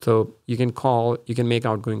 So you can call, you can make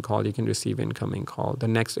outgoing call, you can receive incoming call. The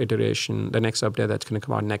next iteration, the next update that's going to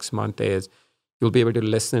come out next month is you'll be able to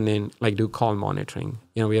listen in, like do call monitoring.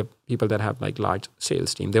 You know, we have people that have like large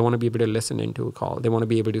sales team. They want to be able to listen into a call. They want to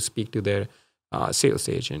be able to speak to their sales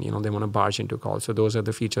agent. You know, they want to barge into a call. So those are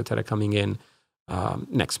the features that are coming in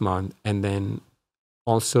next month. And then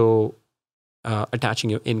also attaching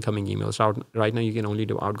your incoming emails. Right now, you can only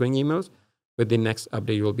do outgoing emails. With the next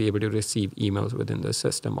update, you will be able to receive emails within the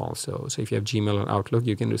system also. So if you have Gmail or Outlook,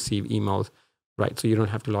 you can receive emails, right? So you don't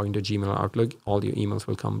have to log into Gmail or Outlook. All your emails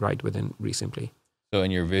will come right within Resimply. So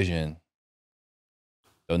in your vision,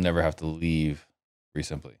 they'll never have to leave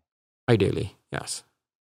Resimply. Ideally, yes.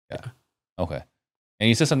 Yeah. Okay. And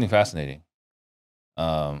you said something fascinating.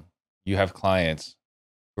 You have clients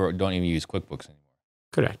who don't even use QuickBooks anymore.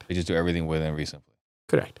 Correct. They just do everything within Resimply.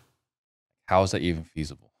 Correct. How is that even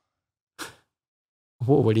feasible?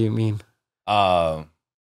 What do you mean? I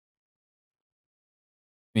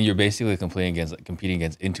mean, you're basically competing against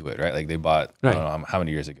Intuit, right? Like they bought, I don't know how many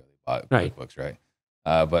years ago they bought QuickBooks, right?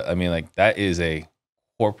 But I mean, like that is a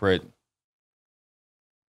corporate,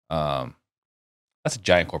 that's a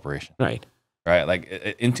giant corporation. Right. Right?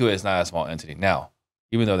 Like Intuit is not a small entity. Now,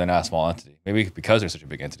 even though they're not a small entity, maybe because they're such a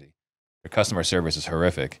big entity, their customer service is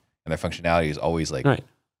horrific and their functionality is always like,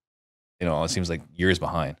 you know, it seems like years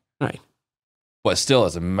behind. Right. But still,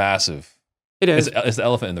 it's a massive, it is. It's the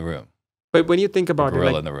elephant in the room. But when you think about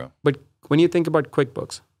gorilla in the room. But when you think about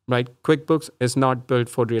QuickBooks, right? QuickBooks is not built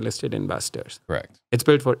for real estate investors. Correct. It's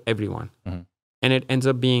built for everyone. Mm-hmm. And it ends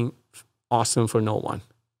up being awesome for no one.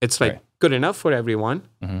 It's like good enough for everyone,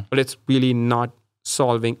 but it's really not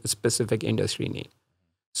solving a specific industry need.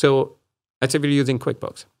 So let's say we're using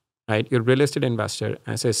QuickBooks, right? You're a real estate investor. And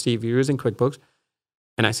I say, Steve, you're using QuickBooks.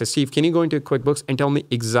 And I say, Steve, can you go into QuickBooks and tell me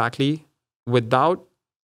exactly, without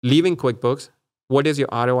leaving QuickBooks, what is your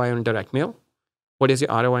ROI on direct mail? What is your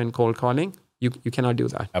ROI on cold calling? You cannot do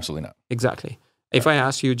that. Absolutely not. Exactly. If I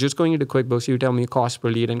ask you, just going into QuickBooks, you tell me cost per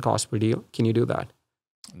lead and cost per deal. Can you do that?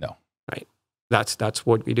 No. Right. That's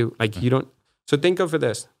what we do. Like you don't. So think of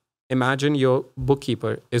this. Imagine your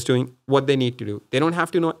bookkeeper is doing what they need to do. They don't have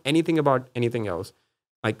to know anything about anything else.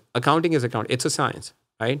 Like accounting is account. It's a science,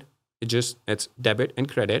 right? It's debit and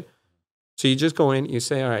credit. So you just go in, you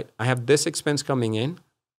say, all right, I have this expense coming in.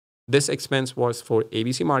 This expense was for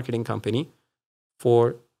ABC Marketing Company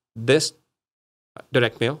for this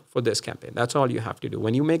direct mail for this campaign. That's all you have to do.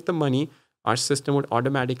 When you make the money, our system would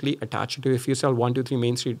automatically attach it to, if you sell 123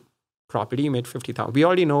 Main Street property, you made 50,000. We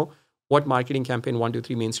already know what marketing campaign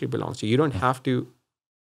 123 Main Street belongs to. You don't have to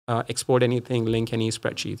export anything, link any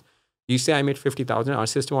spreadsheets. You say I made 50,000. Our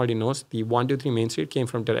system already knows the 123 Main Street came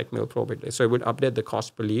from direct mail probably. So it would update the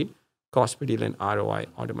cost per lead, cost per deal, and ROI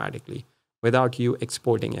automatically without you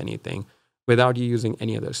exporting anything, without you using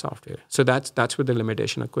any other software. So that's where the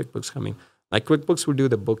limitation of QuickBooks coming. Like QuickBooks would do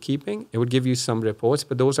the bookkeeping. It would give you some reports,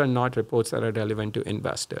 but those are not reports that are relevant to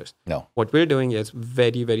investors. No. What we're doing is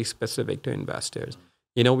very, very specific to investors.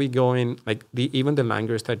 You know, we go in, like even the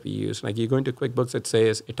language that we use, like you go into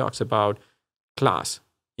QuickBooks, it talks about class.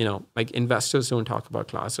 You know, like investors don't talk about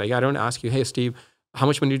class. Like I don't ask you, hey, Steve, how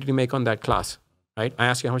much money did you make on that class, right? I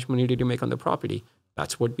ask you, how much money did you make on the property?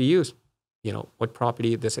 That's what we use. You know, what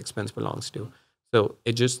property this expense belongs to. So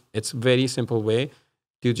it's very simple way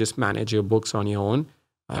to just manage your books on your own.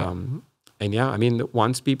 And yeah, I mean,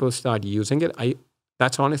 once people start using it,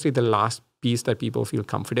 that's honestly the last piece that people feel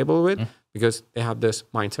comfortable with because they have this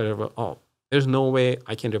mindset of, oh, there's no way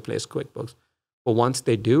I can replace QuickBooks. But once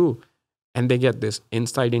they do, and they get this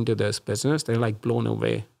insight into this business, they're like blown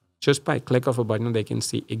away. Just by click of a button, they can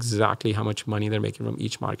see exactly how much money they're making from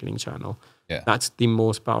each marketing channel. Yeah. That's the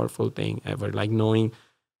most powerful thing ever. Like knowing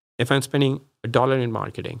if I'm spending $1 in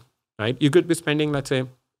marketing, right? You could be spending, let's say,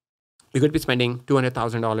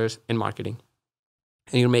 $200,000 in marketing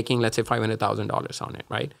and you're making, let's say, $500,000 on it,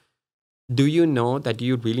 right? Do you know that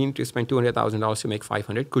you really need to spend $200,000 to make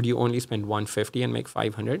 500? Could you only spend 150 and make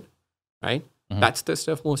 500, right? That's the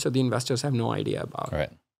stuff most of the investors have no idea about,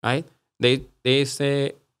 right? They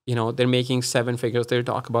say, you know, they're making 7 figures. They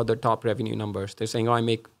talk about the top revenue numbers. They're saying, oh, I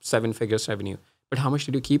make 7 figures revenue. But how much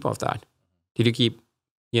did you keep of that? Did you keep,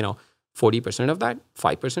 40% of that,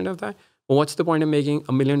 5% of that? Well, what's the point of making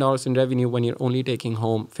 $1 million in revenue when you're only taking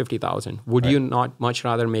home 50,000? Would you not much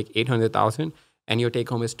rather make 800,000 and your take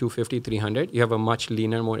home is 250, 300? You have a much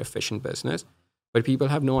leaner, more efficient business. But people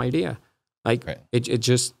have no idea. Like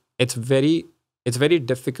it's very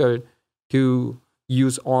difficult to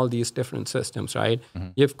use all these different systems, right?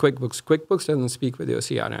 You have QuickBooks. QuickBooks doesn't speak with your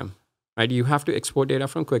CRM. right? You have to export data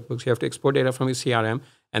from QuickBooks. You have to export data from your CRM,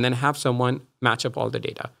 and then have someone match up all the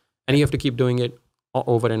data. And you have to keep doing it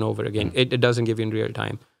over and over again. It doesn't give you in real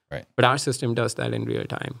time. Right. But our system does that in real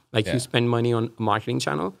time. Like Yeah. you spend money on a marketing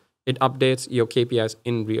channel, it updates your KPIs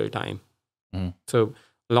in real time. So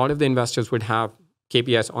a lot of the investors would have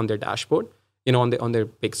KPIs on their dashboard, on their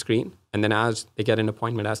big screen. And then as they get an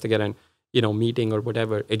appointment, as they get an meeting or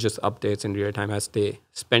whatever, it just updates in real time. As they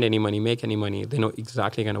spend any money, make any money, they know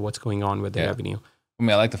exactly kind of what's going on with their revenue. I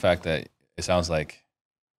mean, I like the fact that it sounds like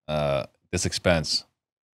this expense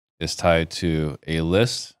is tied to a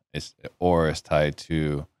list, or it's tied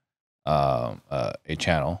to a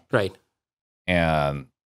channel, Right. and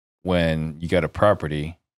when you get a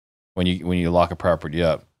property, when you lock a property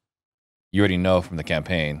up, you already know from the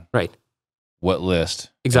campaign, Right. what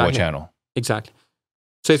list, Exactly. and what channel. Exactly.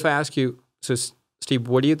 So if I ask you, Steve,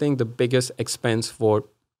 what do you think the biggest expense for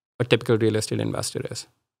a typical real estate investor is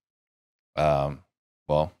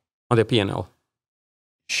Well, on their P&L?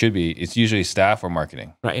 it's usually staff or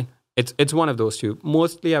marketing. Right. It's one of those two.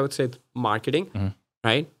 Mostly, I would say marketing,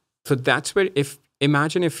 right? So that's where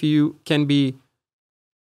imagine if you can be,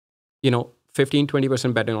 15,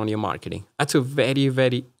 20% better on your marketing. That's a very,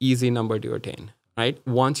 very easy number to attain, right?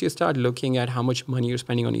 Once you start looking at how much money you're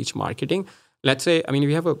spending on each marketing, let's say,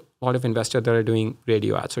 we have a lot of investors that are doing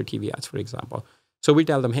radio ads or TV ads, for example. So we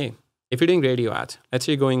tell them, hey, if you're doing radio ads, let's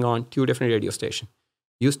say you're going on 2 different radio stations,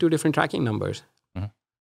 use 2 different tracking numbers.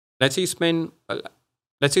 Let's say you spend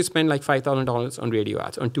like $5,000 on radio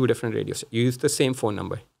ads on 2 different radio stations. You use the same phone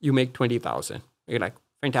number. You make $20,000. You're like,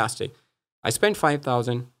 fantastic. I spent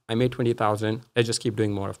 $5,000. I made $20,000. Let's just keep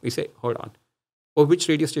doing more of. We say, hold on. Well, which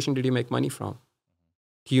radio station did you make money from?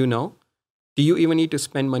 Do you know? Do you even need to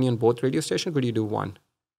spend money on both radio stations? Could you do one?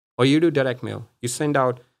 Or you do direct mail. You send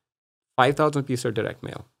out 5,000 pieces of direct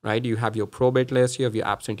mail, right? You have your probate list. You have your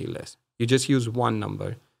absentee list. You just use one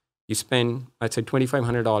number. You spend, let's say,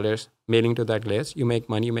 $2,500 mailing to that list. You make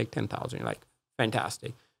money. You make $10,000. You're like,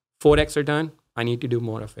 fantastic. 4x return. I need to do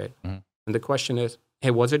more of it. And the question is,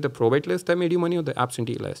 hey, was it the probate list that made you money or the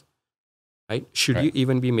absentee list? Right? Should you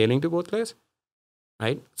even be mailing to both lists?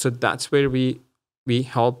 Right? So that's where we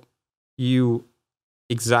help you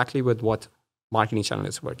exactly with what marketing channel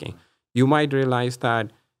is working. You might realize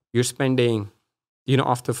that you're spending,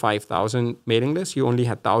 off the 5,000 mailing list, you only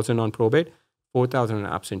had 1,000 on probate, 4,000 on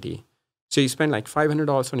absentee. So you spend like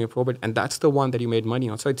 $500 on your probate, and that's the one that you made money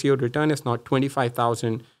on. So it's your return is not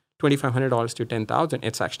 $2,500 to $10,000.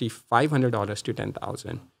 It's actually $500 to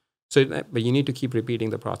 $10,000. So, but you need to keep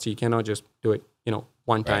repeating the process. You cannot just do it,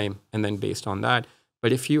 one time and then based on that.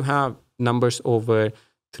 But if you have numbers over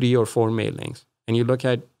 3 or 4 mailings, and you look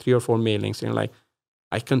at 3 or 4 mailings, and you're like,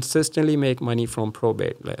 I consistently make money from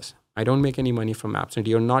probate list. I don't make any money from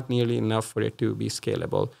absentee, or not nearly enough for it to be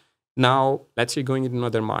scalable. Now, let's say you're going into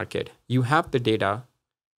another market. You have the data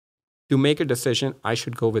to make a decision. I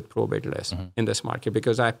should go with probate list in this market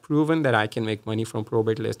because I've proven that I can make money from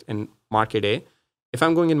probate list in market A. If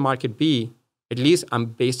I'm going in market B, at least I'm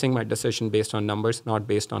basing my decision based on numbers, not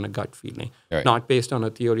based on a gut feeling, not based on a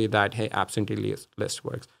theory that, hey, absentee list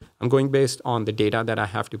works. I'm going based on the data that I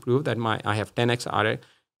have to prove that I have 10x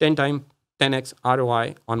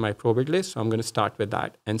ROI on my probate list. So I'm going to start with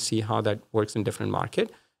that and see how that works in different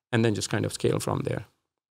market, and then just kind of scale from there.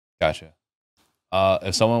 Gotcha.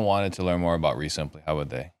 If someone wanted to learn more about Resimpli, how would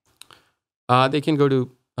they? They can go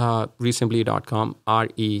to resimpli.com,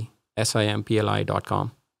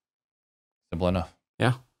 resimpli.com. Simple enough.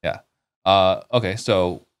 Yeah. Yeah. Okay.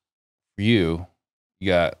 So for you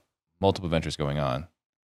got multiple ventures going on.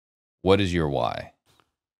 What is your why?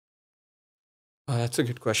 That's a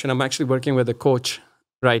good question. I'm actually working with a coach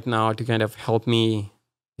right now to kind of help me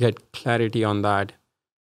get clarity on that.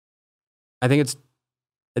 I think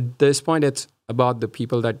at this point, it's about the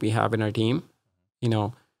people that we have in our team.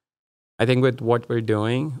 I think with what we're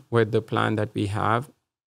doing, with the plan that we have,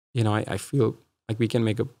 I feel like we can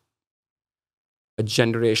make a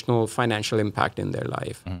generational financial impact in their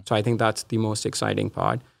life. So I think that's the most exciting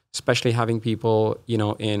part, especially having people,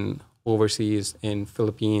 in overseas, in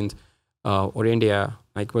Philippines or India,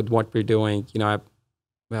 like with what we're doing. I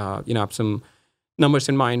have some numbers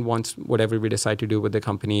in mind once whatever we decide to do with the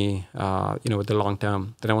company, with the long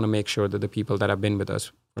term, that I want to make sure that the people that have been with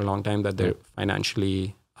us for a long time, that they're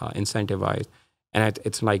financially incentivized, and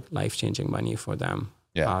it's like life-changing money for them.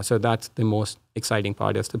 Yeah. So that's the most exciting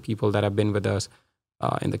part, is the people that have been with us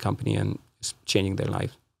in the company and just changing their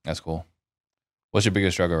life. That's cool. What's your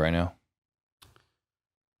biggest struggle right now?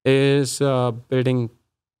 Is building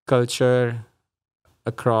culture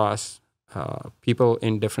across people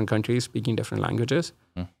in different countries speaking different languages.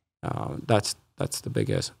 That's that's the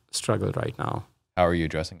biggest struggle right now. How are you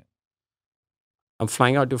addressing it? I'm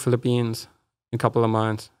flying out to Philippines in a couple of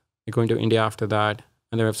months. I'm going to India after that,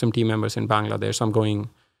 and there have some team members in Bangladesh. So I'm going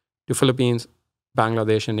to Philippines,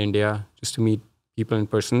 Bangladesh, and India just to meet people in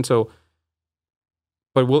person. So,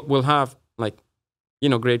 but we'll have like,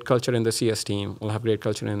 great culture in the CS team. We'll have great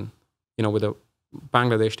culture in, with the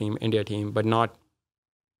Bangladesh team, India team, but not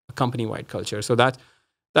a company-wide culture. So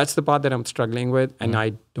that's the part that I'm struggling with, and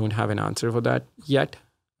I don't have an answer for that yet.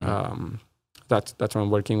 That's what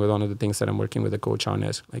I'm working with. One of the things that I'm working with a coach on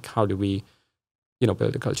is like, how do we,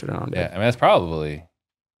 build a culture around it? Yeah, I mean, that's probably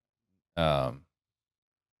a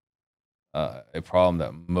problem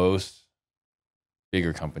that most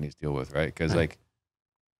bigger companies deal with, right? Because like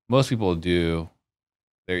most people they're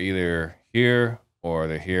either here or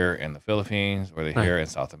they're here in the Philippines or they're here in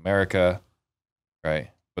South America,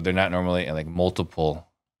 right? But they're not normally in like multiple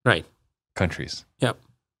countries. Yep.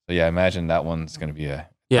 So yeah, I imagine that one's going to be a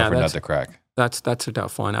tougher nut to crack. That's a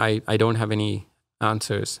tough one. I don't have any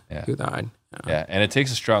answers to that. Yeah, and it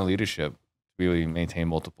takes a strong leadership to really maintain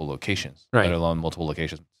multiple locations, let alone multiple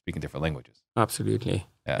locations speaking different languages. Absolutely.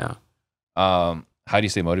 Yeah. How do you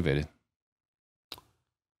stay motivated?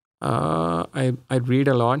 I read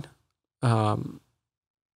a lot.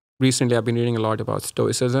 Recently, I've been reading a lot about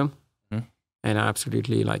Stoicism, and I'm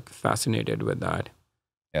absolutely like fascinated with that.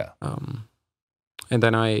 Yeah. And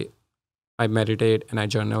then I meditate and I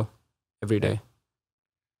journal every day.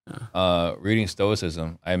 Reading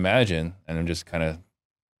Stoicism, I imagine, and I'm just kind of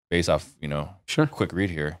based off, quick read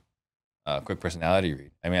here, quick personality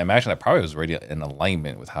read. I mean, I imagine that probably was already in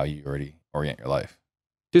alignment with how you already orient your life.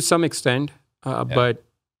 To some extent, but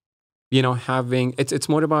having it's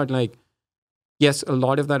more about like, yes, a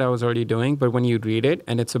lot of that I was already doing, but when you read it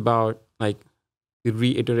and it's about like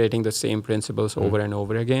reiterating the same principles over and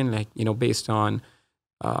over again, like, based on,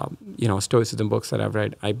 Stoicism books that I've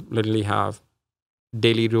read, I literally have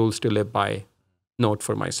daily rules to live by note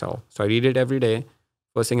for myself. So I read it every day.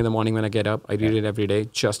 First thing in the morning when I get up, I read it every day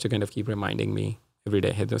just to kind of keep reminding me every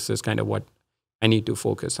day, hey, this is kind of what I need to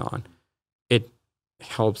focus on. It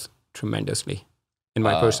helps tremendously in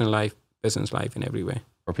my personal life, business life, in every way.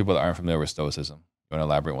 For people that aren't familiar with Stoicism, you want to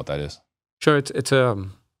elaborate on what that is? Sure. It's a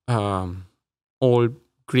old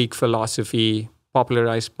Greek philosophy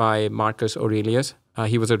popularized by Marcus Aurelius.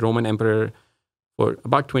 He was a Roman emperor for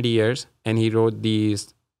about 20 years, and he wrote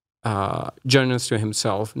these journals to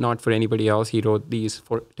himself, not for anybody else. He wrote these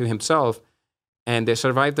to himself, and they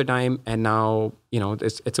survived the time. And now,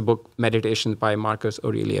 it's a book, Meditations by Marcus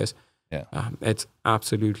Aurelius. Yeah, it's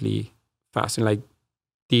absolutely fascinating, like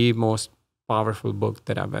the most powerful book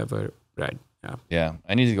that I've ever read. Yeah,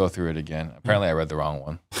 I need to go through it again. Apparently, I read the wrong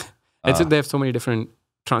one. They have so many different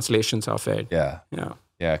translations of it. Yeah,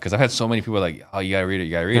 because I've had so many people like, oh, you gotta read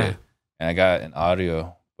it, and I got an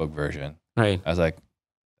audio book version. Right. I was like,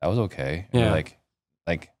 that was okay. And like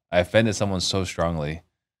I offended someone so strongly,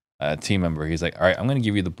 a team member. He's like, all right, I'm gonna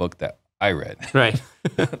give you the book that I read. Right.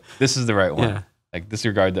 This is the right one. Yeah. Like,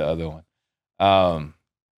 disregard the other one.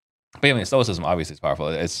 But I mean, Stoicism obviously is powerful.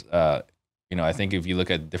 It's I think if you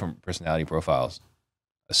look at different personality profiles,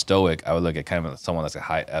 a Stoic, I would look at kind of someone that's a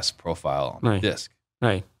high S profile on the disc.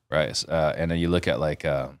 Right. Right. And then you look at like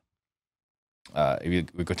we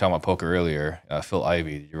were talking about poker earlier. Phil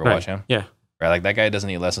Ivey, did you ever watch him? Yeah. Right. Like, that guy doesn't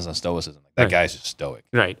need lessons on Stoicism. Like, that guy's just stoic.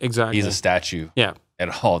 Right. Exactly. He's a statue. Yeah.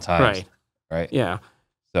 At all times. Right. Right. Yeah.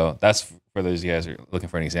 So that's for those guys who are looking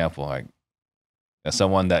for an example. Like,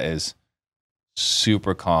 someone that is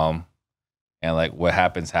super calm, and like what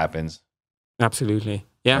happens. Absolutely.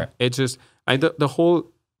 Yeah. Right. It's just the whole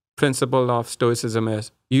principle of Stoicism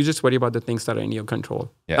is you just worry about the things that are in your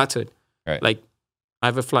control. Yeah. That's it. Right. Like, I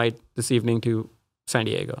have a flight this evening to San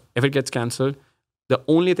Diego. If it gets canceled, the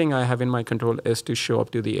only thing I have in my control is to show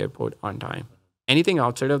up to the airport on time. Anything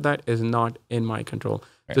outside of that is not in my control.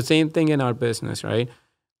 Right. The same thing in our business, right?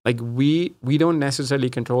 Like, we don't necessarily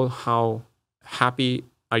control how happy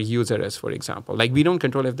our user is, for example. Like, we don't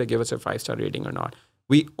control if they give us a 5-star rating or not.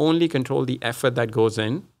 We only control the effort that goes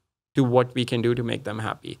in to what we can do to make them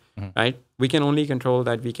happy, right? We can only control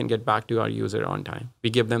that we can get back to our user on time. We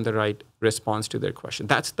give them the right response to their question.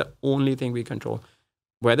 That's the only thing we control.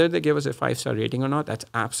 Whether they give us a 5-star rating or not, that's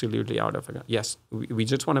absolutely out of it. Yes, we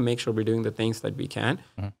just want to make sure we're doing the things that we can.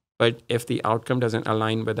 But if the outcome doesn't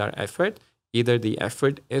align with our effort, either the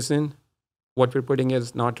effort isn't what we're putting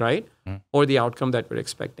is not right, or the outcome that we're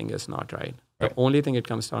expecting is not right. The only thing it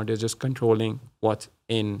comes down to is just controlling what's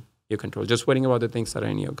in your control, just worrying about the things that are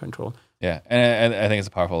in your control. Yeah, and I think it's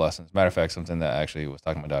a powerful lesson. As a matter of fact, something that I actually was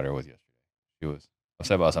talking to my daughter with yesterday. She was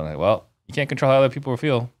upset about something. Like, well, you can't control how other people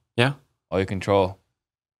feel. Yeah. All you control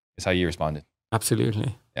is how you responded.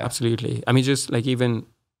 Absolutely. Yeah. Absolutely. I mean, just like even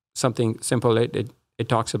something simple, it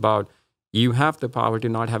talks about you have the power to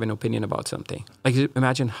not have an opinion about something. Like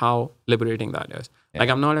imagine how liberating that is. Yeah. Like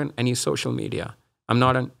I'm not on any social media. I'm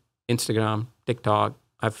not on Instagram, TikTok.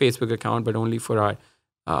 I have Facebook account, but only for our,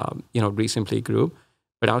 Recently group.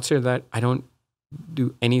 But outside of that, I don't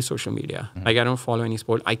do any social media. Like I don't follow any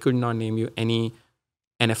sport. I could not name you any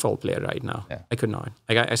NFL player right now. Yeah. I could not.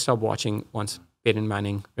 Like I stopped watching once Peyton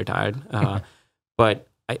Manning retired. But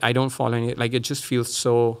I don't follow any, like it just feels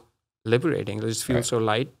so liberating. It just feels so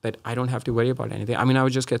light that I don't have to worry about anything. I mean, I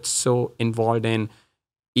would just get so involved in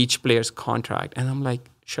each player's contract. And I'm like,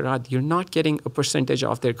 Sharad, you're not getting a percentage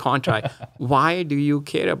of their contract. Why do you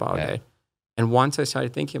care about it? And once I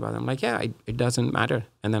started thinking about it, I'm like, it doesn't matter.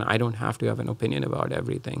 And then I don't have to have an opinion about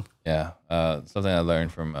everything. Yeah. Something I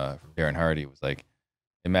learned from Darren Hardy was like,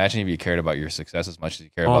 imagine if you cared about your success as much as you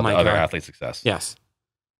care about the other athlete's success. Yes.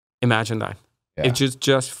 Imagine that. Yeah. If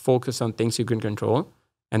just focus on things you can control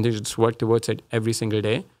and they just work towards it every single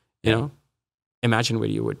day, you know, imagine where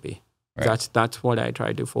you would be. Right. That's what I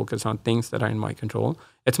try to focus on, things that are in my control.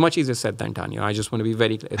 It's much easier said than done. I just want to be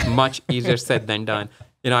very clear. It's much easier said than done.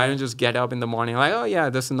 I don't just get up in the morning like, oh yeah,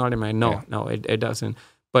 this is not in my, no, it doesn't.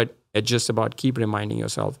 But it's just about keep reminding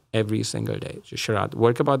yourself every single day. Just Sharad,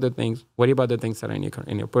 worry about the things that are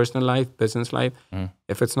in your personal life, business life.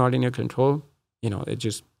 If it's not in your control,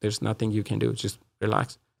 there's nothing you can do. Just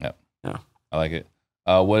relax. Yeah. I like it.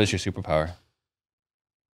 What is your superpower?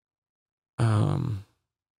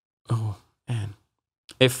 Oh man,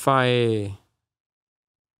 if I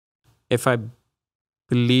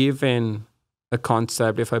believe in a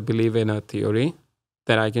concept, if I believe in a theory,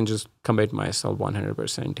 then I can just commit myself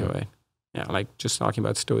 100% to it. Yeah, like just talking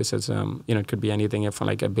about stoicism, it could be anything. If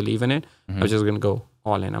I believe in it, I'm just gonna go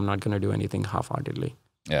all in. I'm not gonna do anything half-heartedly.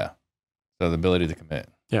 Yeah. So the ability to commit.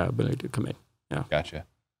 Yeah, ability to commit. Yeah. Gotcha.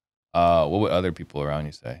 What would other people around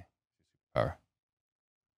you say? Power.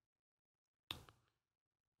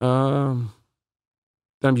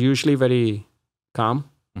 I'm usually very calm.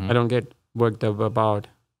 I don't get worked up about.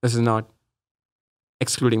 This is not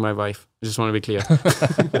excluding my wife. I just want to be clear.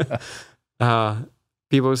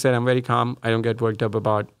 People said I'm very calm. I don't get worked up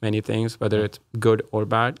about many things, whether it's good or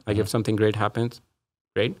bad. Like if something great happens,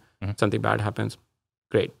 great. Something bad happens,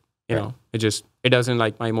 great. You know, it doesn't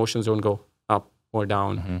like my emotions don't go up or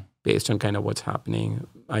down based on kind of what's happening.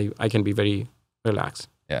 I can be very relaxed.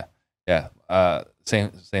 Yeah. Yeah.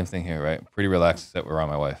 Same thing here, right? Pretty relaxed except we're around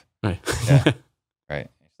my wife. Right. Yeah. Right.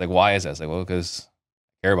 It's like, why is that? It's like, well, because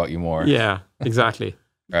I care about you more. Yeah, exactly.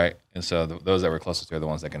 Right. And so those that we're closest to are the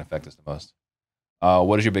ones that can affect us the most.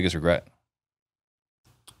 What is your biggest regret?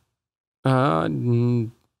 I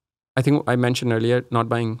think I mentioned earlier, not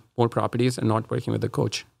buying more properties and not working with a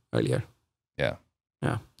coach earlier. Yeah.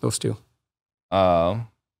 Yeah, those two. How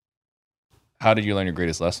did you learn your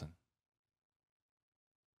greatest lesson?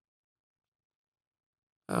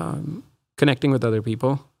 Connecting with other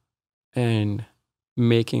people and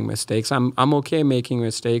making mistakes. I'm okay making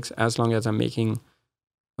mistakes as long as I'm making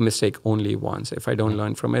a mistake only once. If I don't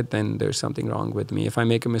learn from it, then there's something wrong with me. If I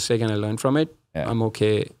make a mistake and I learn from it, I'm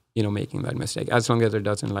okay, making that mistake, as long as it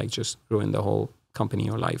doesn't just ruin the whole company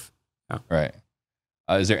or life. Yeah. Right.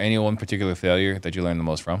 Is there any one particular failure that you learned the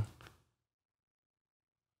most from?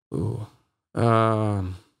 Ooh.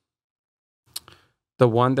 The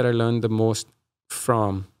one that I learned the most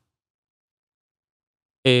from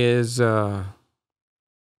is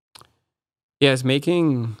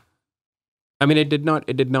making. I mean, it did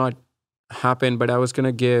not happen, but I was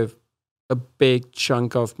gonna give a big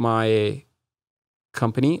chunk of my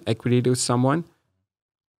company equity to someone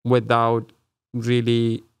without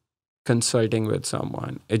really consulting with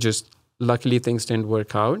someone. It just, luckily things didn't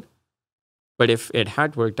work out. But if it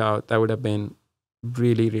had worked out, that would have been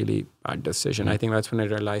really, really bad decision. I think that's when I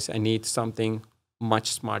realized I need something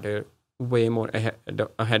much smarter, way more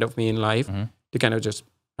ahead of me in life to kind of just,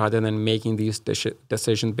 rather than making these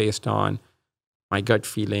decisions based on my gut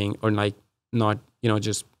feeling or not,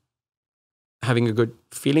 just having a good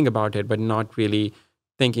feeling about it, but not really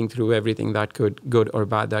thinking through everything that could, good or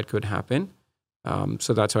bad, that could happen.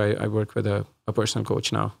 So that's why I work with a personal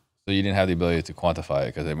coach now. So you didn't have the ability to quantify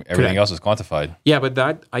it because everything else is quantified. Yeah, but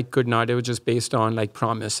that I could not. It was just based on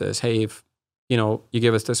promises. Hey, if you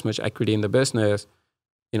give us this much equity in the business,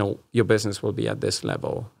 your business will be at this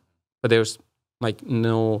level. But there's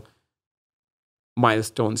no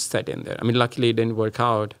milestones set in there. I mean, luckily it didn't work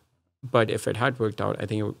out. But if it had worked out, I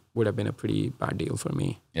think it would have been a pretty bad deal for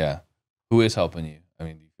me. Yeah. Who is helping you? I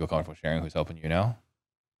mean, do you feel comfortable sharing who's helping you now?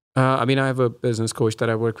 I mean, I have a business coach that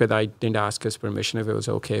I work with. I didn't ask his permission if it was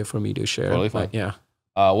okay for me to share. Totally fine. Yeah.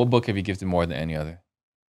 What book have you gifted more than any other?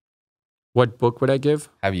 What book would I give?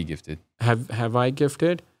 Have you gifted? Have I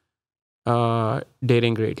gifted?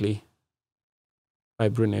 Dating Greatly by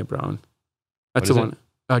Brene Brown. That's the one.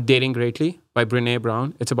 Dating Greatly by Brene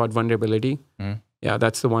Brown. It's about vulnerability. Mhm. Yeah,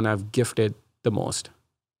 that's the one I've gifted the most.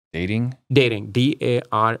 Dating? Daring.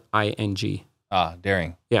 Daring.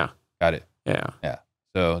 Daring. Yeah. Got it. Yeah. Yeah.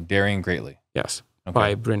 So Daring Greatly. Yes. Okay.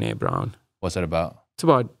 By Brene Brown. What's that about? It's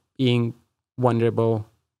about being vulnerable,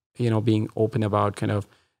 being open about kind of,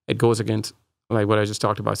 it goes against like what I just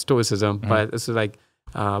talked about, stoicism, but this is like,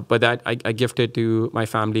 but that I gifted to my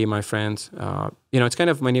family, my friends. It's kind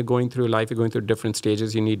of when you're going through life, you're going through different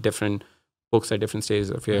stages, you need different books at different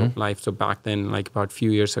stages of your life. So back then, like about a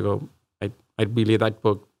few years ago, I believe that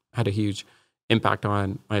book had a huge impact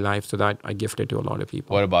on my life. So that I gifted to a lot of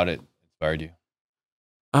people. What about it inspired you?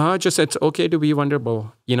 Just it's okay to be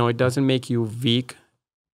vulnerable. It doesn't make you weak.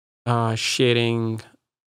 Sharing,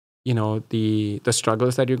 the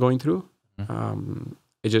struggles that you're going through.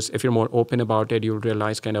 It just, if you're more open about it, you'll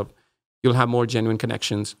realize you'll have more genuine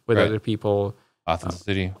connections with Right. other people.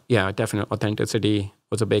 Authenticity. Yeah, definitely. Authenticity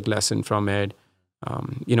was a big lesson from it.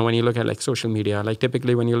 When you look at like social media, like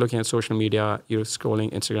typically when you're looking at social media, you're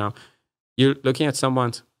scrolling Instagram, you're looking at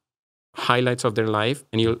someone's highlights of their life,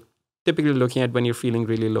 and you're typically looking at when you're feeling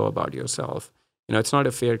really low about yourself. It's not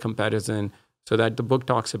a fair comparison. So that the book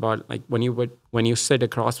talks about like when you sit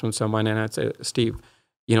across from someone and I say, Steve,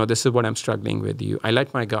 this is what I'm struggling with. I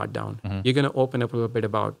let my guard down. You're going to open up a little bit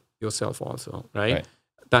about yourself also, right?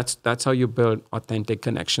 That's how you build authentic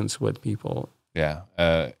connections with people. Yeah.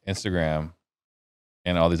 Instagram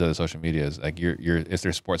and all these other social medias, like it's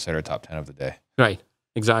their Sports Center top 10 of the day. Right.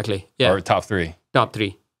 Exactly. Yeah. Or top 3. Top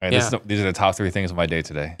 3. Right? Yeah. These are the top 3 things of my day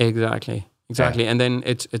today. Exactly. And then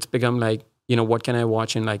it's become like, what can I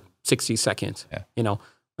watch in like 60 seconds? Yeah.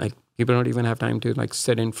 Like people don't even have time to like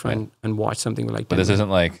sit in front and watch something like that. But this isn't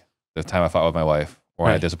like the time I fought with my wife, or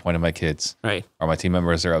I disappointed my kids, right? Or my team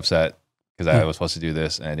members are upset because I was supposed to do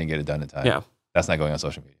this and I didn't get it done in time. Yeah. That's not going on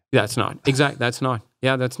social media. That's not. Exactly. That's not.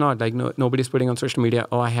 Yeah, that's not. Like nobody's putting on social media,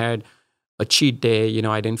 oh, I had a cheat day,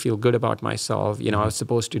 I didn't feel good about myself. I was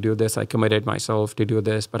supposed to do this. I committed myself to do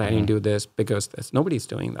this, but I didn't do this because nobody's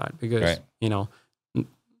doing that because,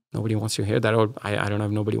 nobody wants to hear that. Or I don't know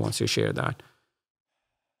if nobody wants to share that.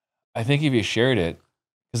 I think if you shared it,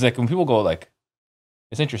 because like when people go like,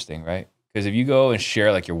 it's interesting, right? Because if you go and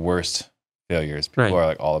share like your worst failures, people are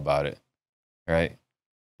like all about it, right?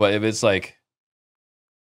 But if it's like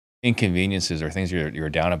inconveniences or things you're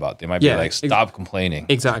down about, they might be like, stop complaining.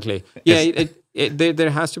 Exactly. Yeah, there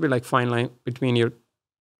has to be like fine line between you're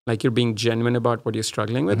being genuine about what you're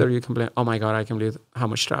struggling with, or you complain, oh my God, I can't believe how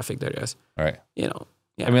much traffic there is. Right. Yeah.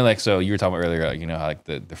 I mean, like, so you were talking about earlier, like, how like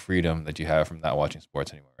the freedom that you have from not watching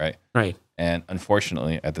sports anymore, right? Right. And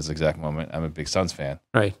unfortunately, at this exact moment, I'm a big Suns fan.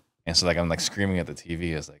 Right. And so like I'm like screaming at the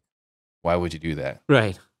TV as like, why would you do that?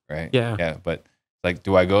 Right. Right. Yeah. Yeah. But like,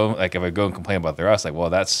 do I go, like, if I go and complain about their us, like,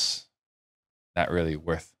 well, that's not really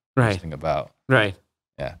worth anything about. Right.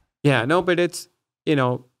 Yeah. Yeah. No, but it's,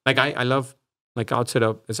 like I love, like outside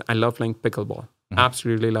of this, I love playing pickleball.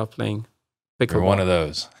 Absolutely love playing pickleball. You're one of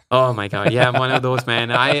those. Oh my God. Yeah. I'm one of those,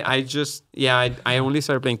 man. I only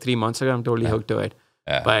started playing 3 months ago. I'm totally hooked to it.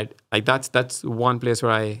 Yeah. But like, that's one place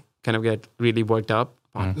where I kind of get really worked up.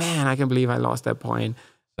 Man, I can't believe I lost that point.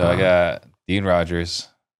 So I got Dean Rogers,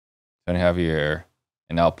 Tony Javier,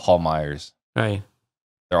 and now Paul Myers. Right.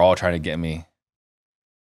 They're all trying to get me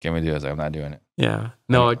to do it. I'm not doing it. Yeah.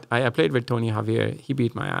 No, I played with Tony Javier. He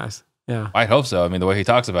beat my ass. Yeah. I'd hope so. I mean, the way he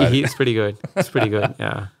talks about it. He's pretty good. It's pretty good.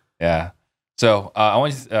 Yeah. Yeah. So I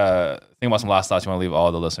want you to think about some last thoughts you want to leave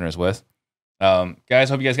all the listeners with. Guys,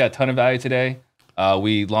 hope you guys got a ton of value today.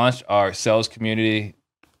 We launched our sales community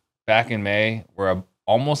back in May. We're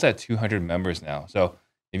almost at 200 members now. So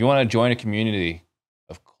if you want to join a community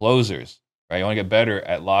of closers, right, you want to get better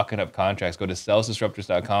at locking up contracts, go to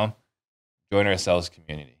salesdisruptors.com, join our sales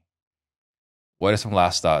community. What are some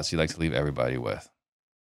last thoughts you'd like to leave everybody with?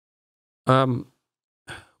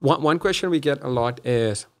 One question we get a lot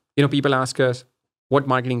is, people ask us, what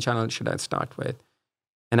marketing channel should I start with?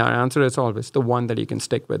 And our answer is always the one that you can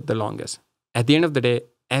stick with the longest. At the end of the day,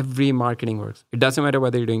 every marketing works. It doesn't matter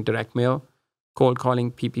whether you're doing direct mail, cold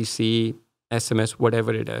calling, PPC, SMS,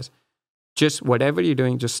 whatever it is. Just whatever you're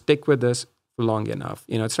doing, just stick with this for long enough.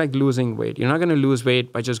 It's like losing weight. You're not going to lose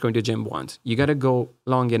weight by just going to gym once. You got to go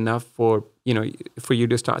long enough for you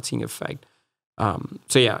to start seeing effect.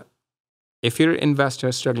 So yeah, if you're an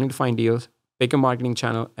investor struggling to find deals, pick a marketing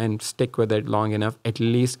channel and stick with it long enough, at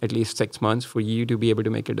least 6 months for you to be able to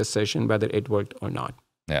make a decision whether it worked or not.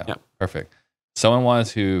 Yeah. Perfect. Someone wanted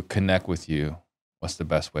to connect with you. what's the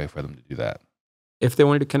best way for them to do that? If they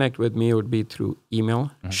wanted to connect with me, it would be through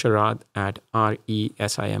email,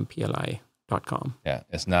 sharad@resimpli.com. Yeah,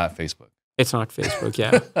 it's not Facebook. It's not Facebook.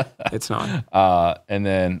 Yeah, it's not. And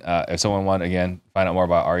then if someone wanted, again, find out more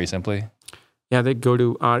about RE Simply. Yeah, they go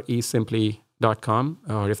to resimpli.com,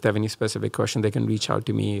 or if they have any specific question, they can reach out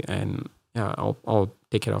to me, and I'll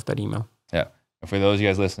take care of that email. Yeah. And for those of you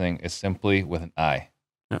guys listening, it's simply with an I.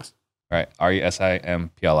 Yes. All right.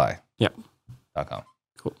 RESIMPLI. Yeah. .com.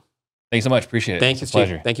 Cool. Thank you so much. Appreciate it. Thank you, it's a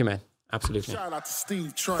pleasure. Steve. Thank you, man. Absolutely. Shout out to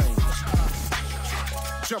Steve Train.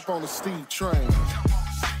 Jump on the Steve Train.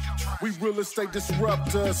 We real estate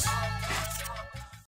disruptors.